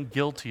angry. I've been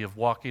guilty of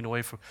walking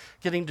away from,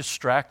 getting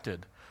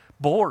distracted,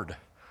 bored.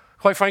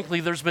 Quite frankly,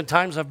 there's been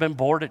times I've been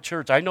bored at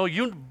church. I know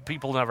you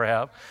people never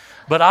have,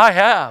 but I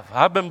have.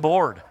 I've been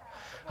bored.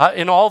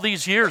 In all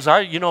these years,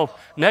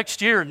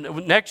 next year,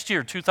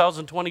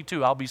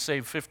 2022, I'll be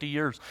saved 50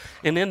 years.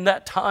 And in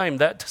that time,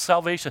 that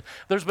salvation,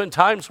 there's been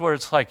times where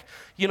it's like,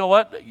 you know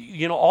what?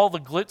 All the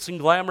glitz and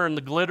glamour and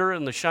the glitter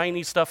and the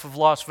shiny stuff of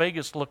Las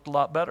Vegas looked a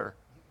lot better.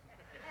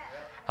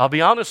 I'll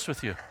be honest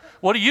with you.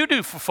 What do you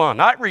do for fun?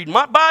 I read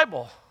my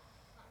Bible.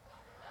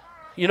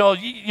 We know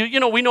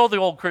the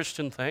old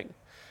Christian thing,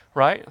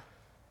 right?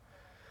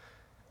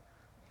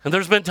 And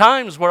there's been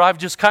times where I've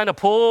just kind of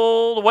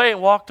pulled away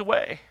and walked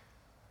away.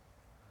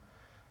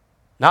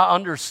 Not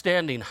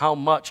understanding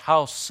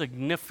how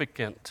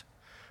significant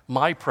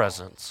my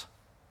presence.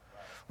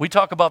 We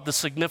talk about the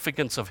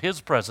significance of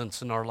his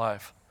presence in our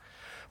life.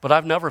 But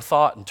I've never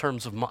thought in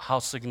terms of how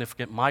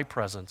significant my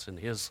presence in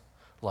his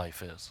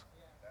life is.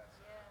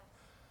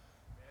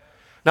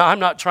 Now, I'm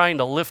not trying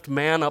to lift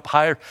man up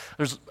higher.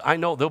 I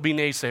know there'll be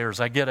naysayers.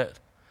 I get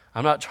it.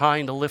 I'm not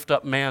trying to lift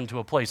up man to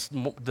a place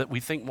that we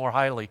think more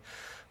highly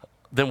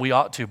than we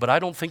ought to. But I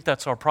don't think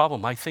that's our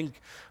problem. I think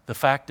the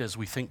fact is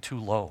we think too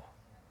low.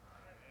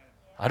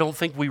 I don't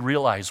think we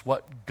realize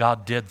what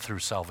God did through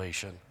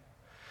salvation.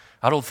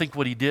 I don't think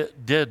what he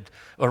did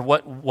or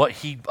what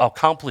he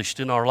accomplished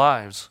in our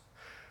lives.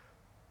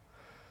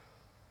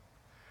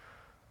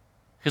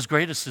 His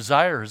greatest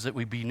desire is that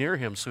we be near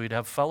him so he'd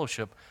have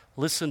fellowship.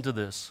 Listen to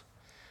this.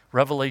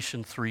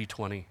 Revelation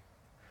 3:20. He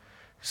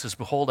says,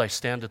 "Behold, I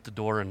stand at the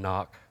door and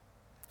knock.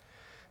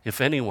 If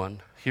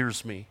anyone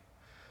hears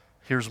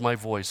my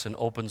voice and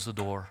opens the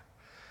door,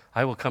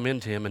 I will come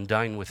into him and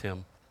dine with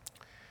him,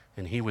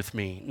 and he with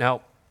me."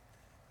 Now,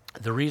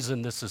 the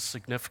reason this is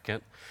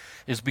significant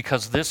is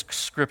because this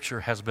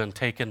scripture has been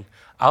taken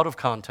out of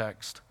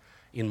context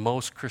in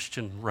most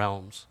Christian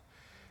realms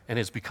and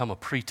has become a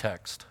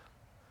pretext.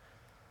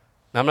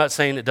 Now, I'm not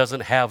saying it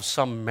doesn't have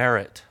some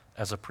merit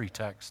as a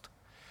pretext.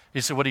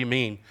 You say, what do you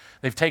mean?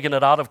 They've taken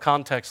it out of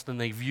context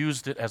and they've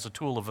used it as a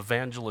tool of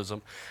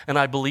evangelism. And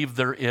I believe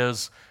there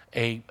is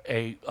a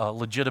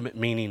legitimate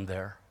meaning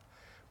there.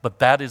 But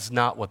that is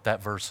not what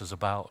that verse is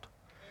about.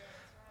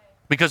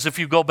 Because if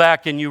you go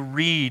back and you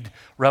read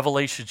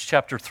Revelation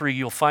chapter 3,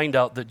 you'll find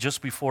out that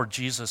just before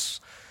Jesus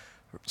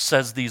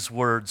says these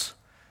words,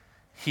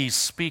 he's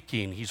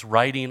speaking, he's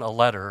writing a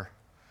letter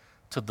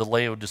to the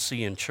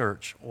Laodicean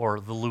church or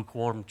the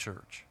lukewarm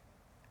church.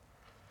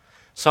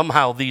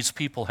 Somehow these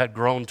people had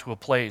grown to a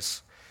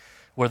place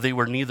where they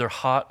were neither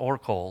hot or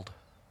cold.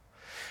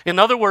 In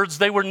other words,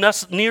 they weren't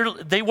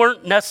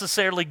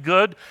necessarily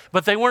good,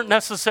 but they weren't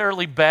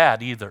necessarily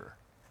bad either.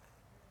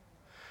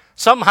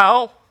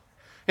 Somehow,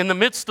 in the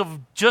midst of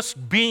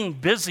just being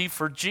busy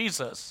for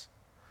Jesus,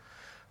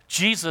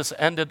 Jesus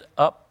ended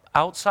up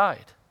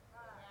outside.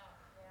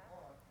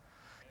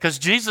 Because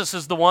Jesus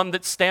is the one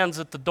that stands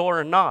at the door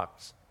and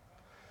knocks.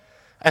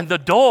 And the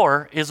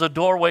door is a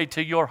doorway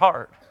to your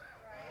heart.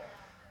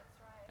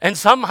 And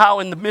somehow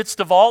in the midst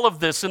of all of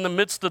this, in the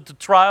midst of the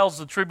trials,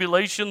 the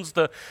tribulations,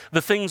 the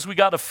things we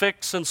got to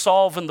fix and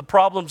solve, and the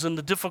problems and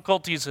the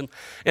difficulties and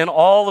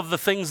all of the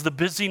things, the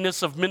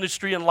busyness of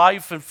ministry and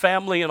life and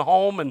family and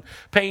home and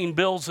paying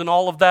bills and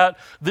all of that,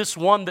 this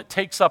one that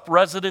takes up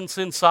residence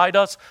inside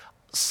us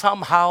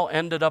somehow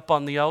ended up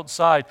on the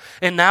outside.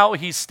 And now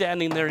he's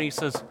standing there and he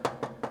says,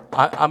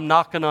 I'm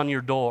knocking on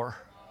your door.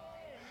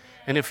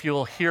 And if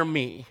you'll hear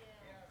me,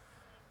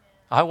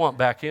 I want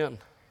back in.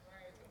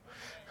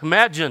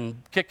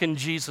 Imagine kicking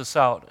Jesus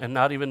out and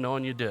not even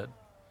knowing you did.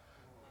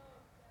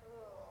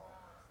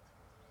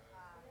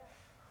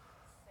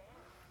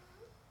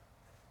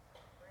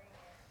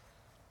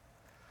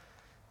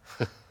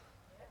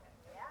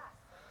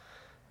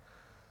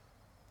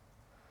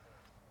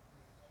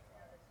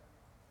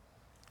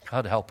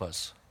 God help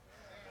us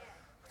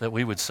that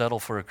we would settle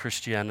for a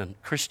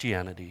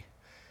Christianity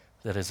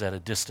that is at a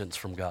distance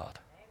from God.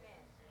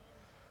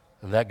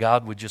 And that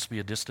God would just be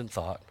a distant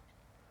thought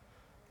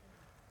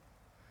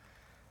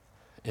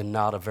and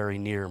not a very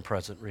near and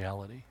present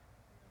reality.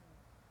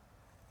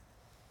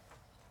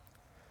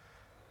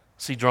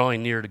 See,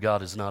 drawing near to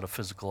God is not a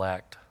physical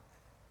act.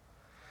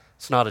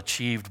 It's not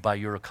achieved by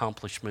your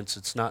accomplishments.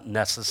 It's not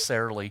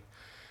necessarily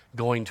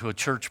going to a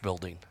church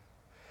building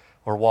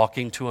or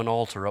walking to an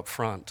altar up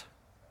front.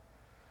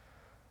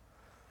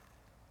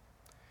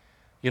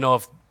 You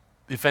know,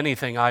 if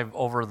anything,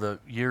 over the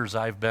years,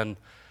 I've been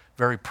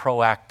very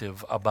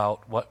proactive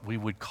about what we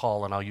would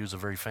call, and I'll use a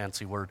very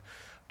fancy word,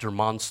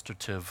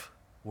 demonstrative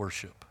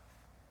worship.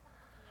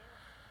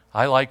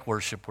 I like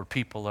worship where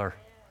people are,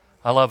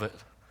 I love it.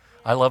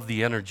 I love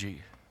the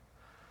energy.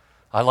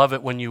 I love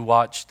it when you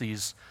watch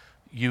these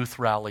youth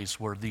rallies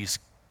where these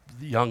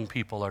young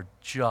people are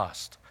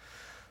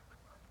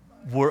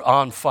we're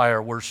on fire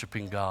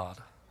worshiping God.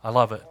 I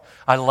love it.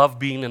 I love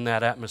being in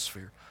that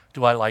atmosphere.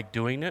 Do I like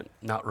doing it?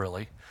 Not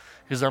really,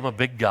 because I'm a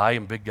big guy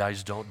and big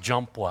guys don't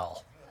jump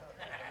well.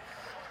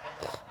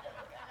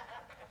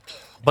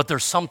 But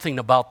there's something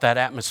about that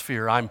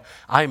atmosphere.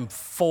 I'm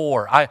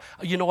for.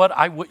 You know what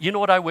I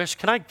wish?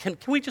 Can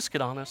we just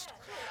get honest?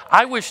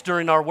 I wish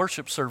during our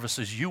worship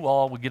services you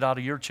all would get out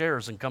of your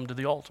chairs and come to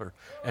the altar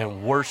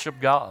and worship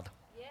God.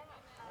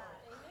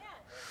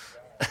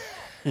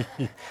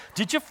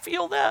 Did you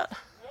feel that?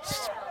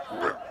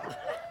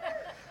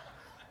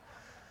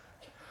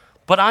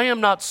 But I am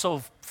not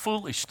so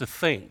foolish to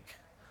think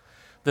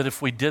that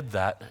if we did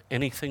that,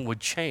 anything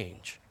would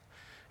change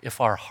if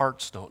our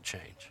hearts don't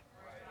change.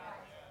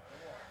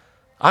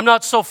 I'm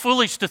not so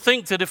foolish to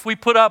think that if we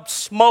put up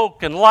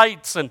smoke and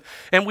lights and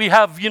we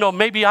have,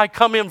 maybe I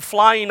come in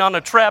flying on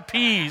a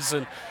trapeze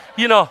and,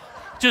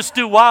 just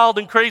do wild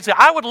and crazy.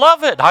 I would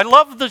love it. I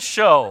love the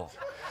show.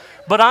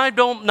 But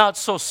I'm not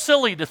so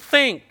silly to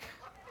think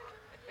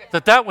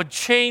that would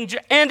change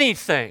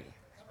anything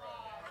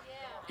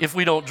if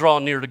we don't draw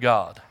near to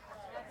God.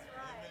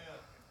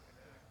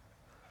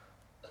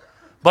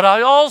 But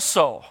I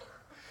also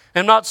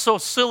am not so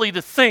silly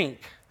to think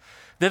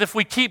that if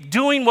we keep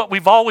doing what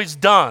we've always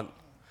done,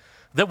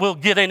 that we'll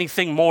get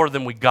anything more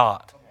than we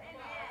got.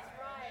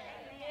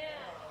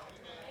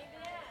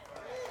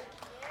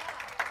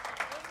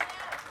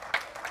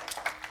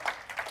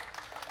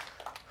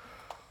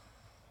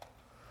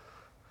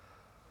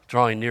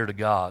 Drawing near to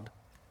God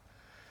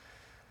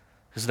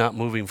is not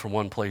moving from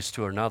one place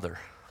to another.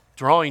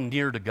 Drawing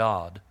near to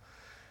God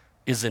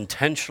is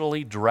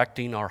intentionally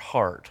directing our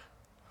heart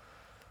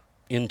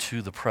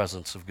into the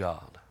presence of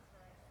God,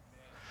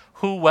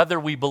 who, whether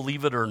we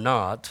believe it or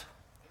not,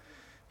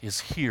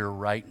 is here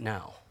right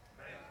now.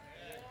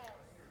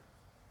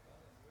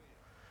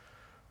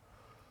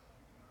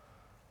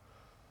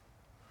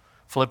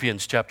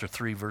 Philippians chapter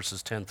 3,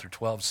 verses 10 through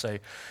 12 say,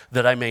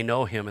 that I may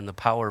know him in the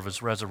power of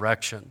his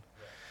resurrection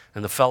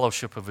and the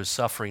fellowship of his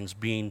sufferings,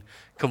 being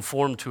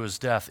conformed to his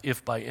death,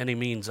 if by any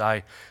means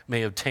I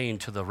may obtain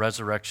to the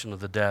resurrection of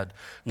the dead.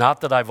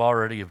 Not that I've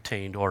already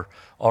obtained or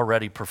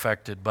already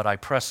perfected, but I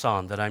press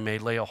on that I may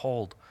lay a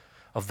hold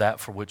of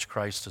that for which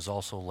Christ has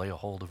also laid a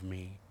hold of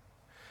me.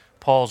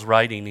 Paul's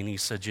writing and he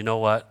said, you know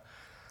what?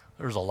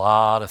 There's a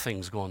lot of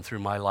things going through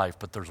my life,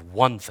 but there's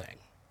one thing.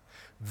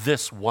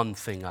 This one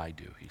thing I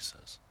do, he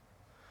says.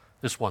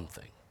 This one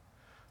thing.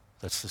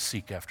 That's to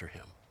seek after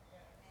him.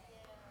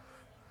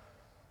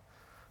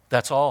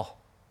 That's all.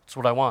 That's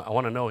what I want. I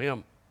want to know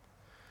him.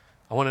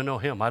 I want to know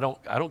him. I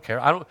don't care.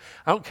 I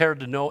don't care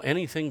to know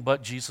anything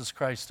but Jesus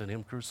Christ and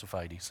him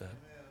crucified, he said.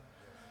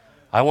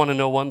 I want to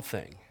know one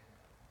thing.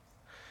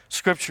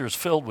 Scripture is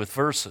filled with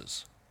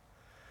verses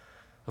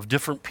of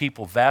different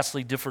people,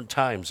 vastly different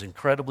times,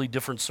 incredibly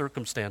different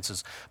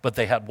circumstances, but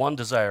they had one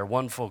desire,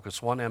 one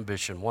focus, one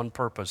ambition, one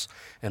purpose,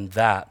 and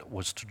that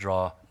was to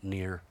draw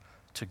near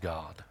to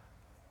God.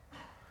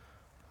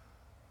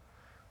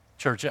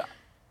 Church,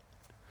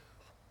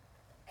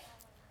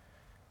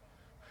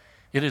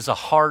 it's a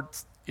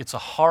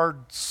hard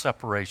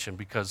separation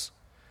because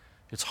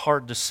it's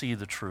hard to see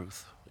the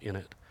truth in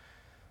it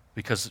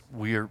because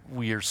we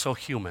are so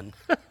human.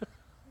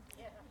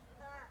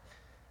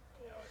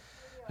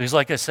 Because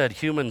like I said,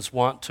 humans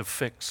want to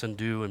fix and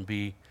do and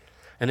be.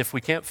 And if we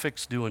can't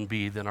fix, do, and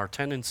be, then our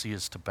tendency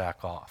is to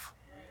back off.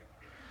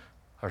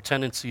 Our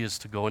tendency is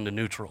to go into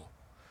neutral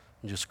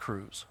and just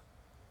cruise.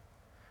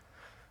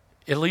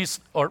 At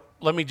least, or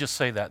let me just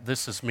say that,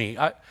 this is me.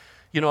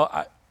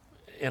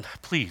 And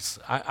please,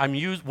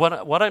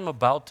 what I'm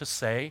about to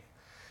say,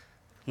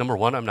 number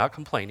one, I'm not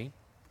complaining.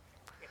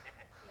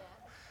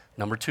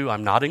 Number two,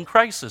 I'm not in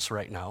crisis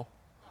right now.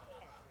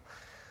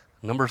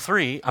 Number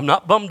three, I'm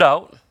not bummed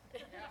out.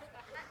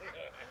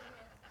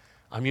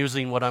 I'm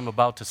using what I'm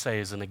about to say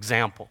as an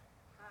example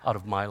out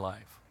of my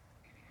life.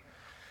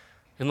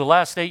 In the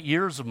last 8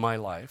 years of my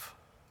life,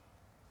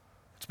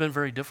 it's been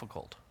very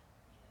difficult.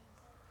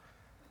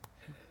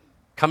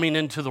 Coming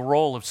into the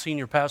role of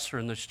senior pastor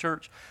in this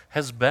church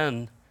has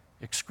been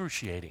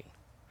excruciating.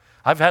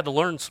 I've had to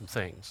learn some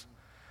things.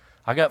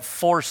 I got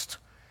forced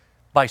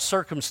by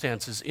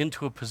circumstances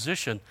into a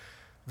position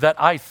that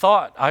I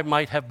thought I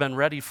might have been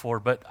ready for,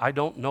 but I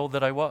don't know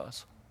that I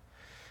was.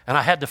 And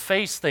I had to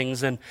face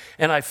things, and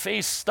I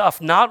faced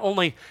stuff. Not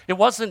only, it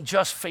wasn't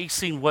just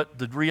facing what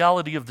the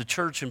reality of the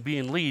church and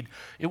being lead,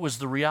 it was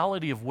the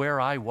reality of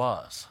where I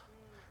was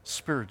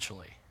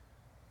spiritually,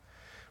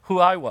 who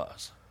I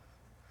was.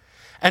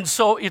 And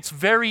so it's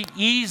very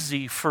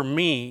easy for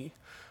me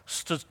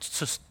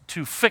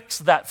to fix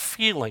that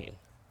feeling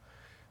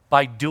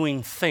by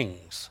doing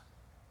things.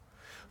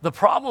 The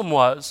problem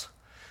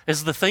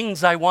is the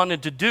things I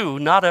wanted to do,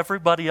 not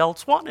everybody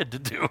else wanted to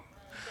do.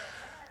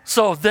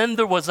 So then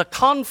there was a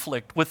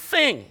conflict with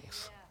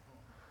things.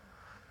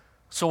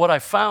 So what I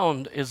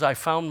found is I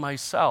found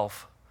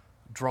myself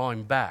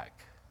drawing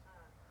back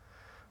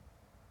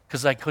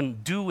because I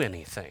couldn't do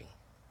anything.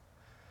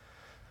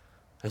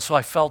 And so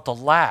I felt a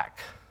lack.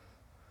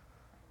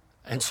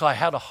 And so I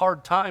had a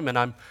hard time, and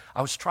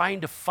I was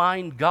trying to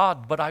find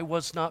God, but I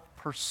was not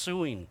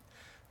pursuing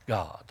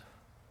God.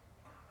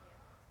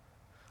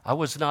 I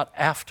was not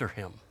after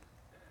him.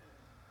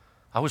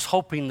 I was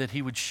hoping that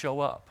he would show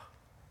up.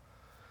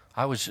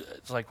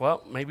 It's like,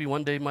 well, maybe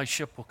one day my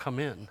ship will come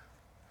in.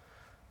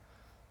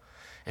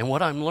 And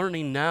what I'm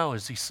learning now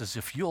is he says,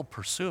 if you'll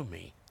pursue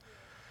me,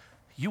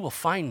 you will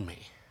find me.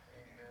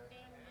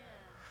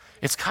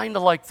 It's kind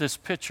of like this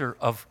picture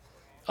of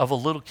a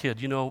little kid.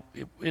 You know,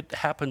 it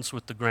happens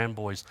with the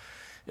grandboys.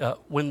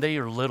 When they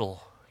are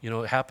little, you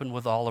know, it happened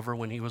with Oliver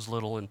when he was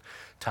little, and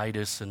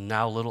Titus, and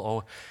now little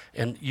Owen.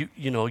 And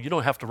you know, you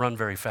don't have to run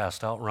very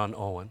fast. I'll run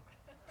Owen,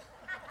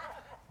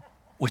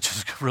 which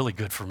is really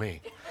good for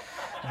me.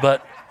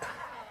 But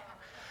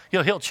you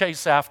know, he'll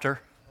chase after,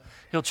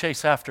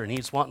 and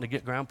he's wanting to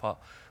get Grandpa.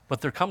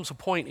 But there comes a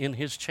point in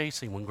his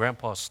chasing when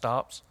Grandpa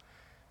stops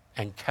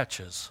and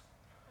catches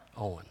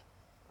Owen.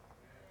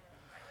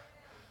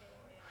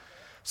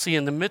 See,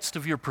 in the midst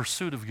of your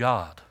pursuit of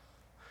God,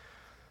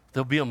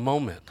 there'll be a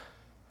moment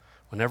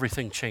when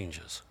everything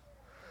changes.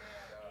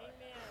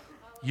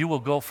 You will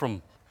go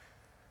from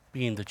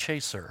being the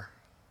chaser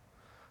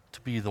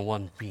to be the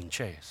one being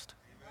chased.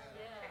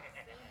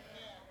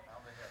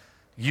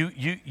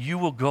 You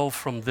will go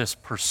from this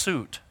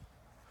pursuit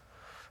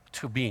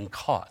to being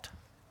caught.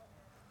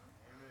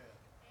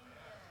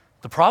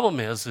 The problem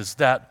is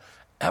that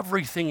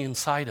everything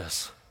inside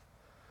us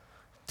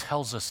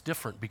tells us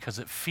different because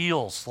it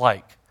feels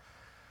like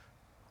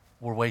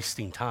we're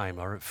wasting time,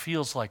 or it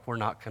feels like we're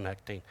not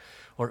connecting,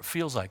 or it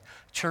feels like,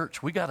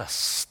 church, we got to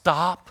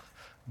stop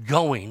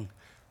going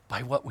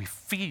by what we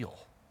feel.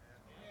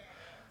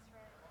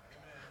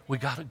 We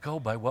got to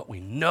go by what we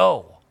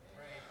know.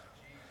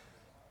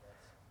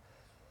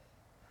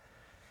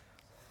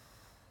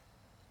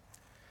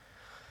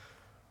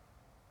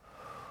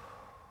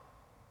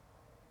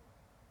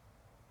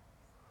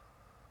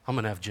 I'm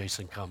going to have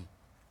Jason come.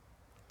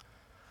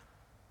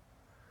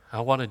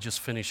 I want to just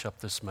finish up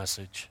this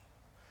message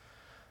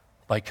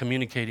by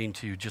communicating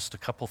to you just a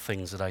couple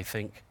things that I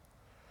think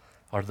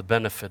are the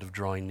benefit of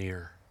drawing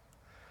near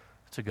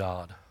to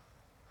God.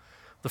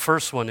 The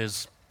first one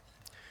is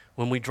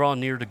when we draw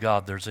near to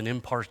God, there's an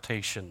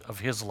impartation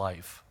of his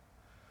life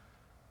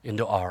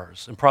into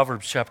ours. In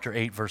Proverbs chapter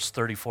 8, verse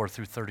 34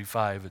 through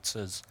 35, it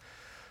says,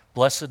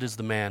 "Blessed is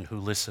the man who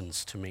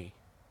listens to me,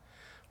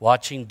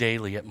 watching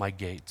daily at my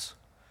gates,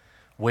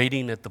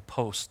 waiting at the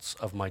posts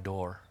of my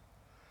door.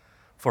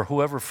 For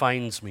whoever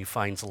finds me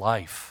finds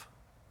life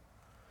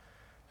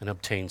and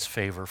obtains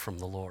favor from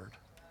the Lord."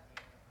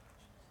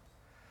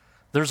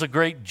 There's a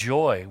great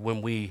joy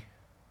when we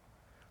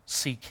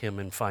seek him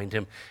and find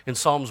him. In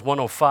Psalms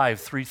 105,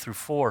 3 through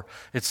 4,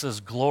 it says,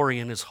 "Glory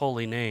in his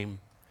holy name.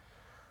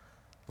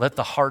 Let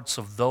the hearts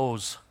of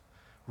those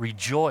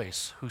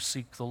rejoice who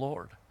seek the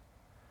Lord."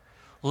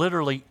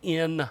 Literally,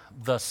 in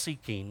the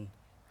seeking,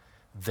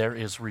 there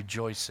is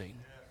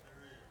rejoicing.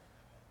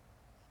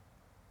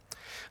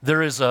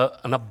 There is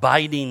an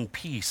abiding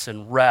peace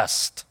and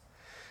rest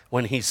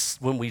when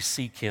we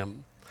seek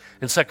him.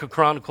 In 2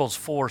 Chronicles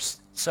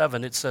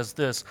 4:7, it says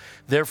this,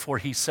 "Therefore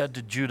he said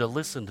to Judah,"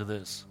 listen to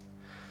this,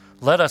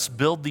 "Let us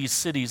build these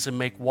cities and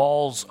make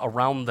walls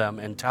around them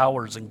and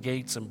towers and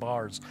gates and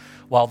bars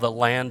while the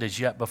land is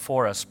yet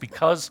before us.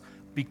 Because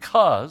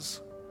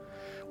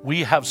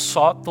we have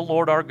sought the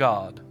Lord our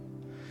God,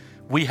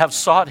 we have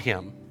sought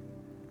him,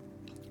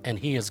 and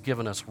he has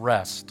given us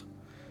rest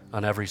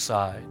on every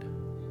side."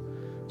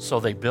 So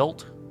they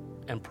built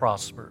and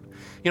prospered.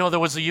 You know,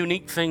 there was a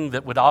unique thing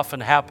that would often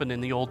happen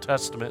in the Old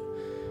Testament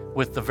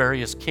with the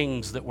various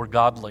kings that were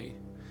godly.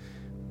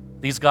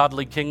 These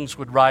godly kings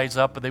would rise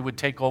up and they would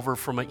take over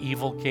from an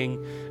evil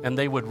king, and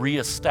they would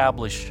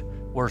reestablish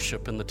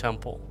worship in the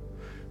temple.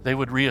 They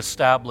would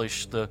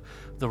reestablish the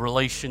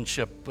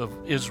relationship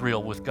of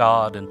Israel with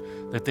God,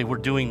 and that they were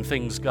doing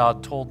things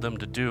God told them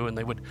to do, and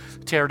they would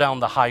tear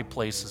down the high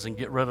places and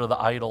get rid of the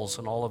idols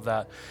and all of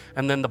that.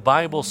 And then the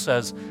Bible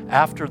says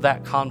after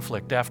that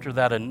conflict, after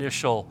that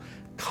initial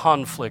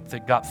conflict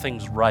that got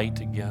things right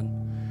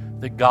again,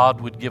 that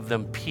God would give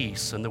them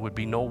peace and there would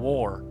be no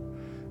war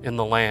in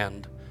the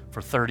land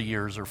for 30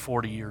 years or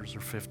 40 years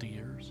or 50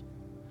 years.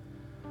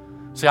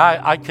 See,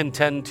 I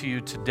contend to you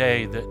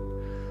today that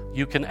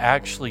you can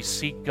actually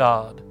seek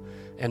God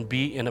and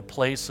be in a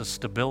place of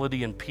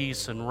stability and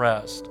peace and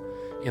rest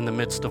in the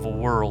midst of a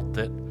world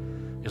that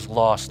is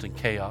lost in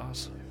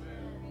chaos.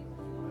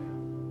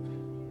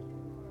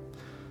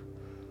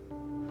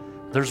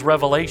 There's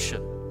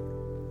revelation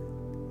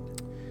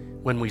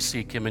when we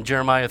seek him. In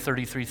Jeremiah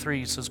 33:3,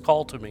 he says,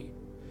 "Call to me,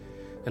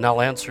 and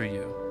I'll answer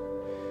you,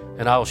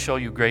 and I will show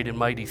you great and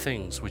mighty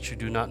things which you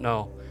do not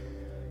know."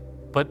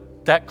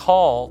 But that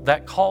call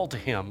to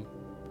him,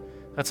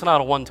 that's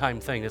not a one-time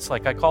thing. It's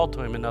like I called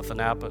to him and nothing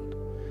happened.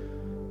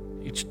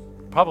 It's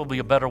probably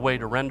a better way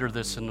to render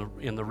this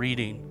in the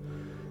reading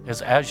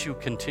is, as you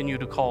continue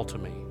to call to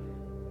me,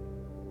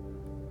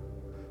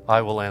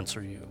 I will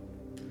answer you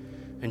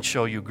and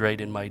show you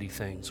great and mighty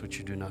things which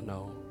you do not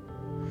know.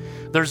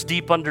 There's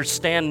deep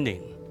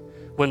understanding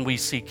when we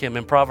seek him.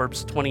 In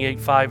Proverbs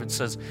 28:5 it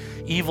says,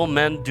 evil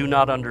men do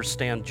not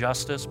understand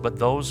justice, but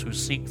those who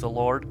seek the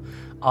Lord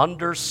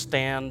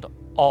understand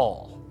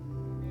all.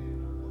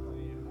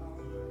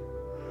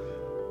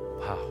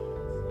 Wow.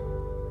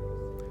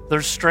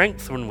 There's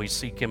strength when we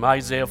seek him.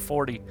 Isaiah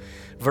 40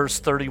 verse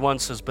 31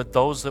 says, but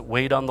those that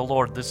wait on the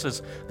Lord.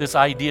 This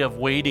idea of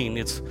waiting,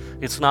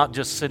 it's not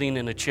just sitting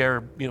in a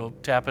chair,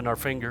 tapping our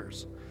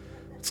fingers.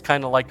 It's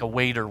kind of like a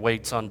waiter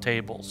waits on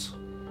tables.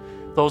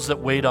 Those that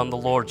wait on the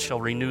Lord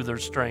shall renew their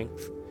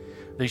strength.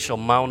 They shall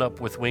mount up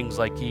with wings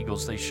like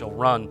eagles. They shall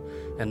run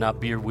and not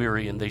be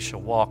weary, and they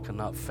shall walk and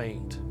not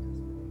faint.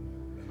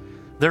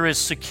 There is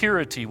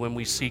security when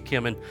we seek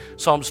him. In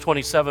Psalms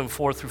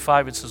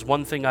 27:4-5, it says,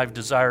 one thing I've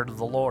desired of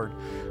the Lord,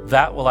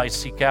 that will I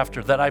seek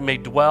after, that I may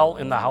dwell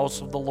in the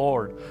house of the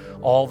Lord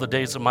all the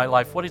days of my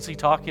life. What is he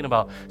talking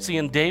about? See,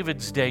 in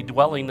David's day,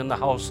 dwelling in the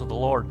house of the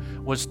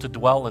Lord was to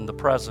dwell in the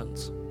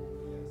presence,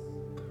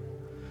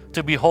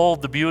 to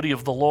behold the beauty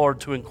of the Lord,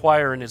 to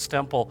inquire in his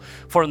temple.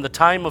 For in the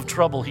time of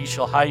trouble he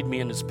shall hide me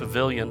in his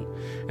pavilion.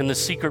 In the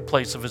secret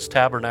place of his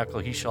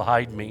tabernacle he shall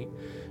hide me,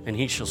 and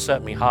he shall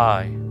set me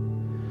high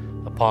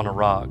upon a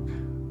rock.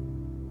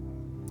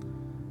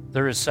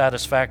 There is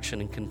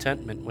satisfaction and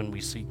contentment when we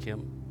seek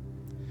him.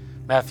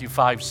 Matthew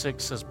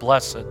 5:6 says,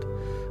 blessed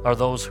are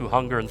those who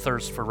hunger and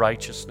thirst for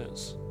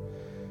righteousness,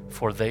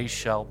 for they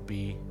shall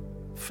be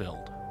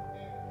filled.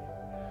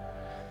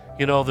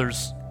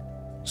 There's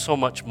so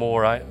much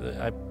more.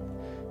 I've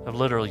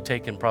literally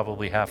taken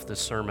probably half this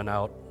sermon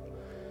out.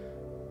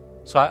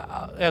 So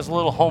as a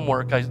little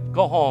homework, I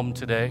go home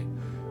today,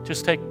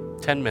 just take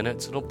 10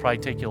 minutes. It'll probably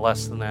take you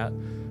less than that.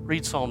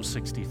 Read Psalm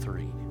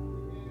 63.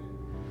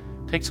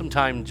 Take some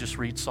time and just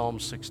read Psalm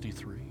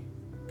 63.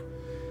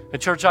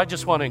 And church, I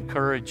just want to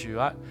encourage you.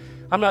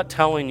 I'm not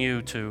telling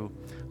you to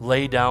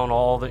lay down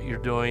all that you're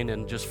doing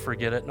and just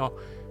forget it. No,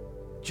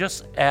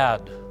 just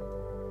add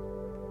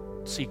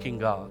seeking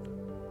God.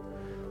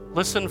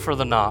 Listen for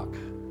the knock,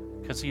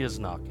 because he is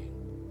knocking.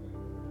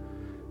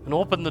 And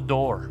open the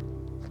door.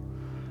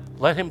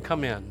 Let him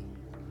come in.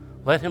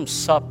 Let him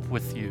sup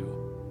with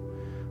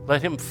you.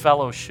 Let him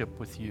fellowship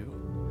with you.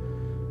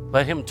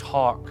 Let him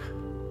talk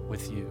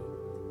with you.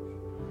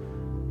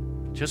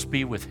 Just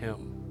be with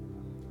him.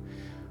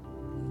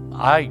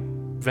 I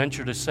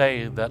venture to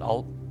say that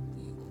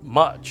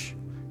much,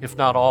 if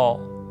not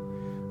all,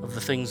 of the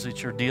things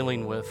that you're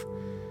dealing with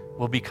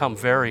will become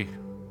very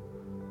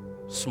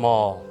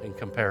small in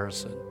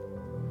comparison,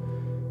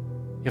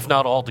 if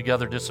not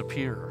altogether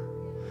disappear.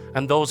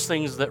 And those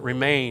things that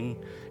remain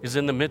is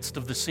in the midst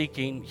of the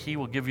seeking, he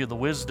will give you the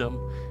wisdom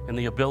and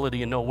the ability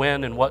to know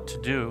when and what to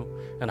do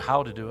and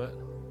how to do it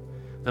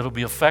that'll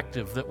be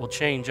effective, that will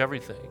change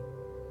everything.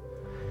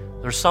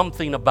 There's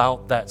something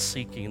about that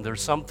seeking.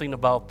 There's something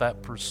about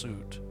that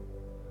pursuit.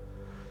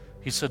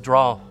 He said,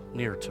 draw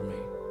near to me.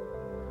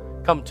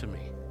 Come to me.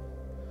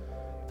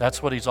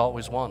 That's what he's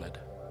always wanted.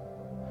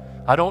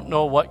 I don't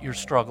know what you're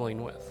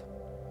struggling with.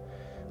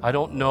 I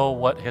don't know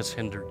what has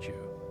hindered you.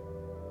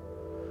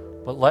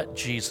 But let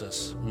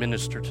Jesus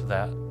minister to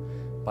that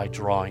by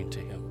drawing to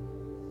him.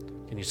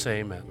 Can you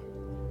say amen?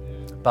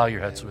 Bow your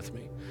heads with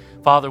me.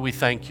 Father, we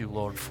thank you,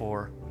 Lord,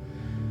 for,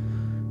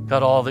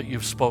 God, all that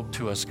you've spoke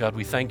to us. God,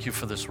 we thank you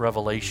for this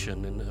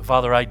revelation. And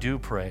Father, I do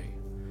pray,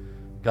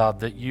 God,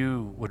 that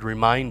you would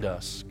remind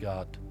us,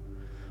 God,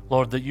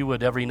 Lord, that you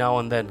would every now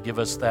and then give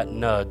us that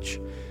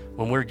nudge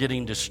when we're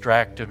getting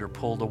distracted or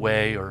pulled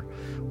away or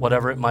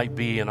whatever it might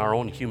be in our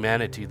own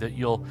humanity, that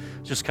you'll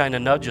just kind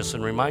of nudge us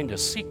and remind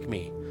us, seek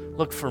me,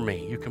 look for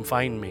me, you can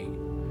find me.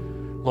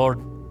 Lord,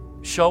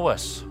 show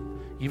us,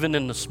 even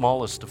in the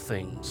smallest of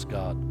things,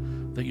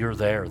 God, that you're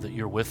there, that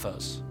you're with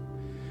us.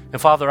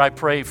 And Father, I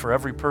pray for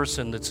every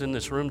person that's in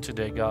this room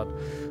today, God,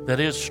 that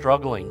is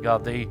struggling.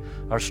 God, they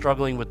are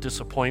struggling with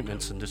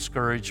disappointments and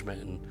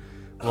discouragement. And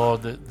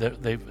Lord,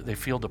 they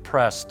feel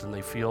depressed and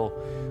they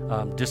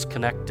feel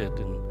disconnected.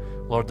 And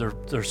Lord,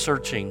 they're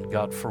searching,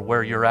 God, for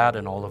where you're at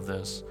in all of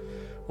this.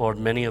 Lord,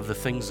 many of the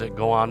things that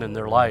go on in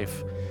their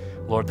life,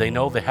 Lord, they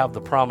know they have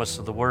the promise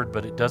of the word,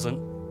 but it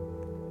doesn't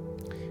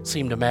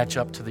seem to match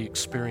up to the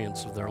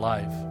experience of their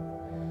life.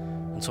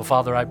 And so,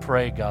 Father, I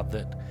pray, God,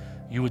 that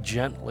you would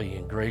gently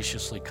and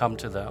graciously come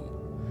to them,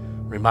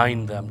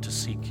 remind them to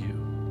seek you.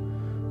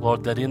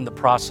 Lord, that in the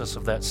process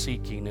of that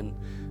seeking and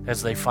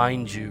as they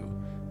find you,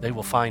 they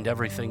will find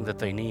everything that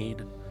they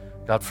need,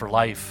 God, for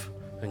life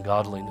and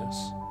godliness.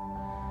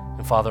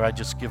 And Father, I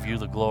just give you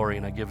the glory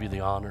and I give you the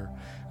honor.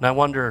 And I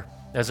wonder,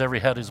 as every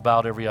head is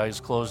bowed, every eye is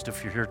closed,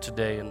 if you're here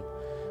today and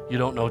you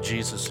don't know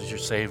Jesus as your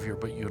Savior,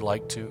 but you'd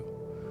like to.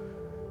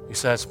 You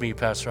say, that's me,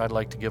 Pastor, I'd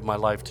like to give my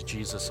life to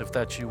Jesus. If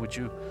that's you, would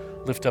you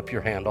lift up your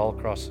hand all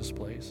across this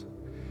place?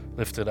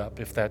 Lift it up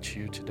if that's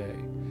you today.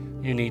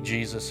 You need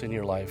Jesus in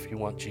your life. You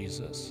want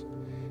Jesus.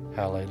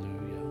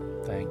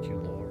 Hallelujah. Thank you,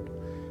 Lord.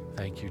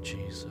 Thank you,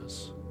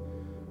 Jesus.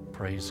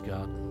 Praise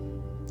God.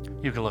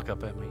 You can look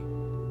up at me.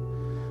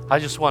 I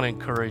just want to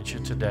encourage you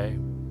today.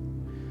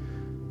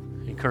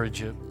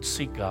 Encourage you,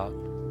 seek God.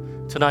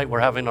 Tonight we're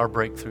having our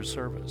breakthrough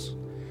service.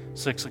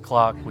 6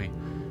 o'clock, we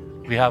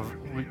have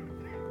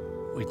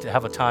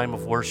a time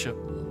of worship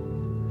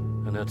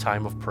and a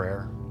time of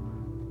prayer.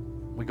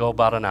 We go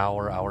about an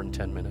hour and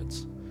 10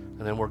 minutes,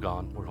 and then we're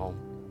gone. We're home.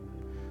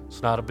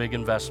 It's not a big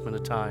investment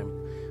of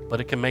time,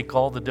 but it can make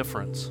all the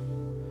difference.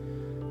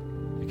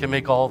 It can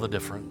make all the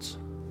difference.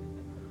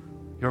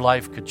 Your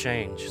life could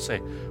change. You say,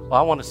 well,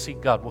 I want to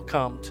seek God. Well,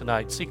 come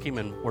tonight. Seek Him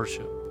in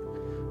worship.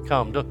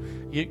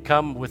 Come. You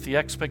come with the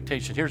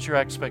expectation. Here's your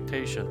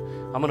expectation.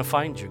 I'm going to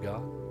find you,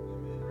 God.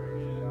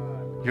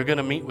 You're going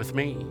to meet with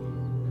me.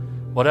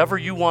 Whatever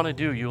you want to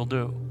do, you'll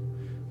do.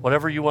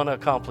 Whatever you want to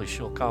accomplish,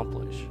 you'll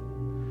accomplish.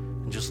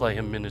 And just let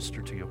Him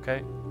minister to you,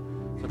 okay?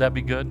 Would that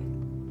be good?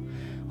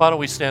 Why don't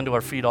we stand to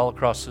our feet all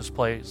across this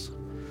place?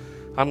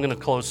 I'm going to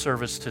close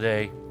service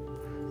today.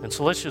 And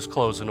so let's just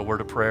close in a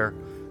word of prayer,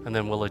 and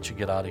then we'll let you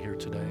get out of here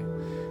today.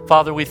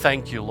 Father, we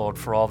thank you, Lord,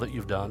 for all that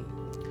you've done.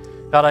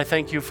 God, I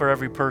thank you for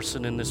every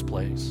person in this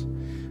place.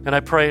 And I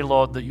pray,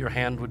 Lord, that your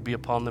hand would be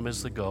upon them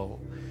as they go.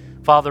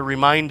 Father,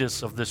 remind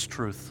us of this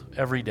truth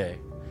every day,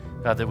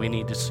 God, that we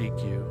need to seek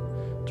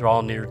you, draw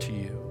near to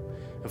you.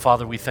 And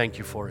Father, we thank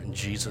you for it in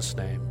Jesus'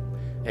 name.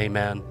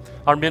 Amen.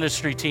 Our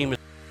ministry team is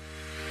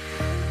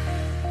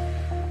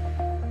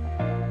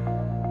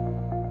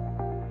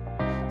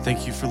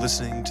Thank you for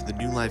listening to the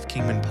New Life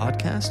Kingman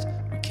podcast.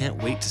 We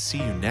can't wait to see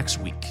you next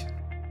week.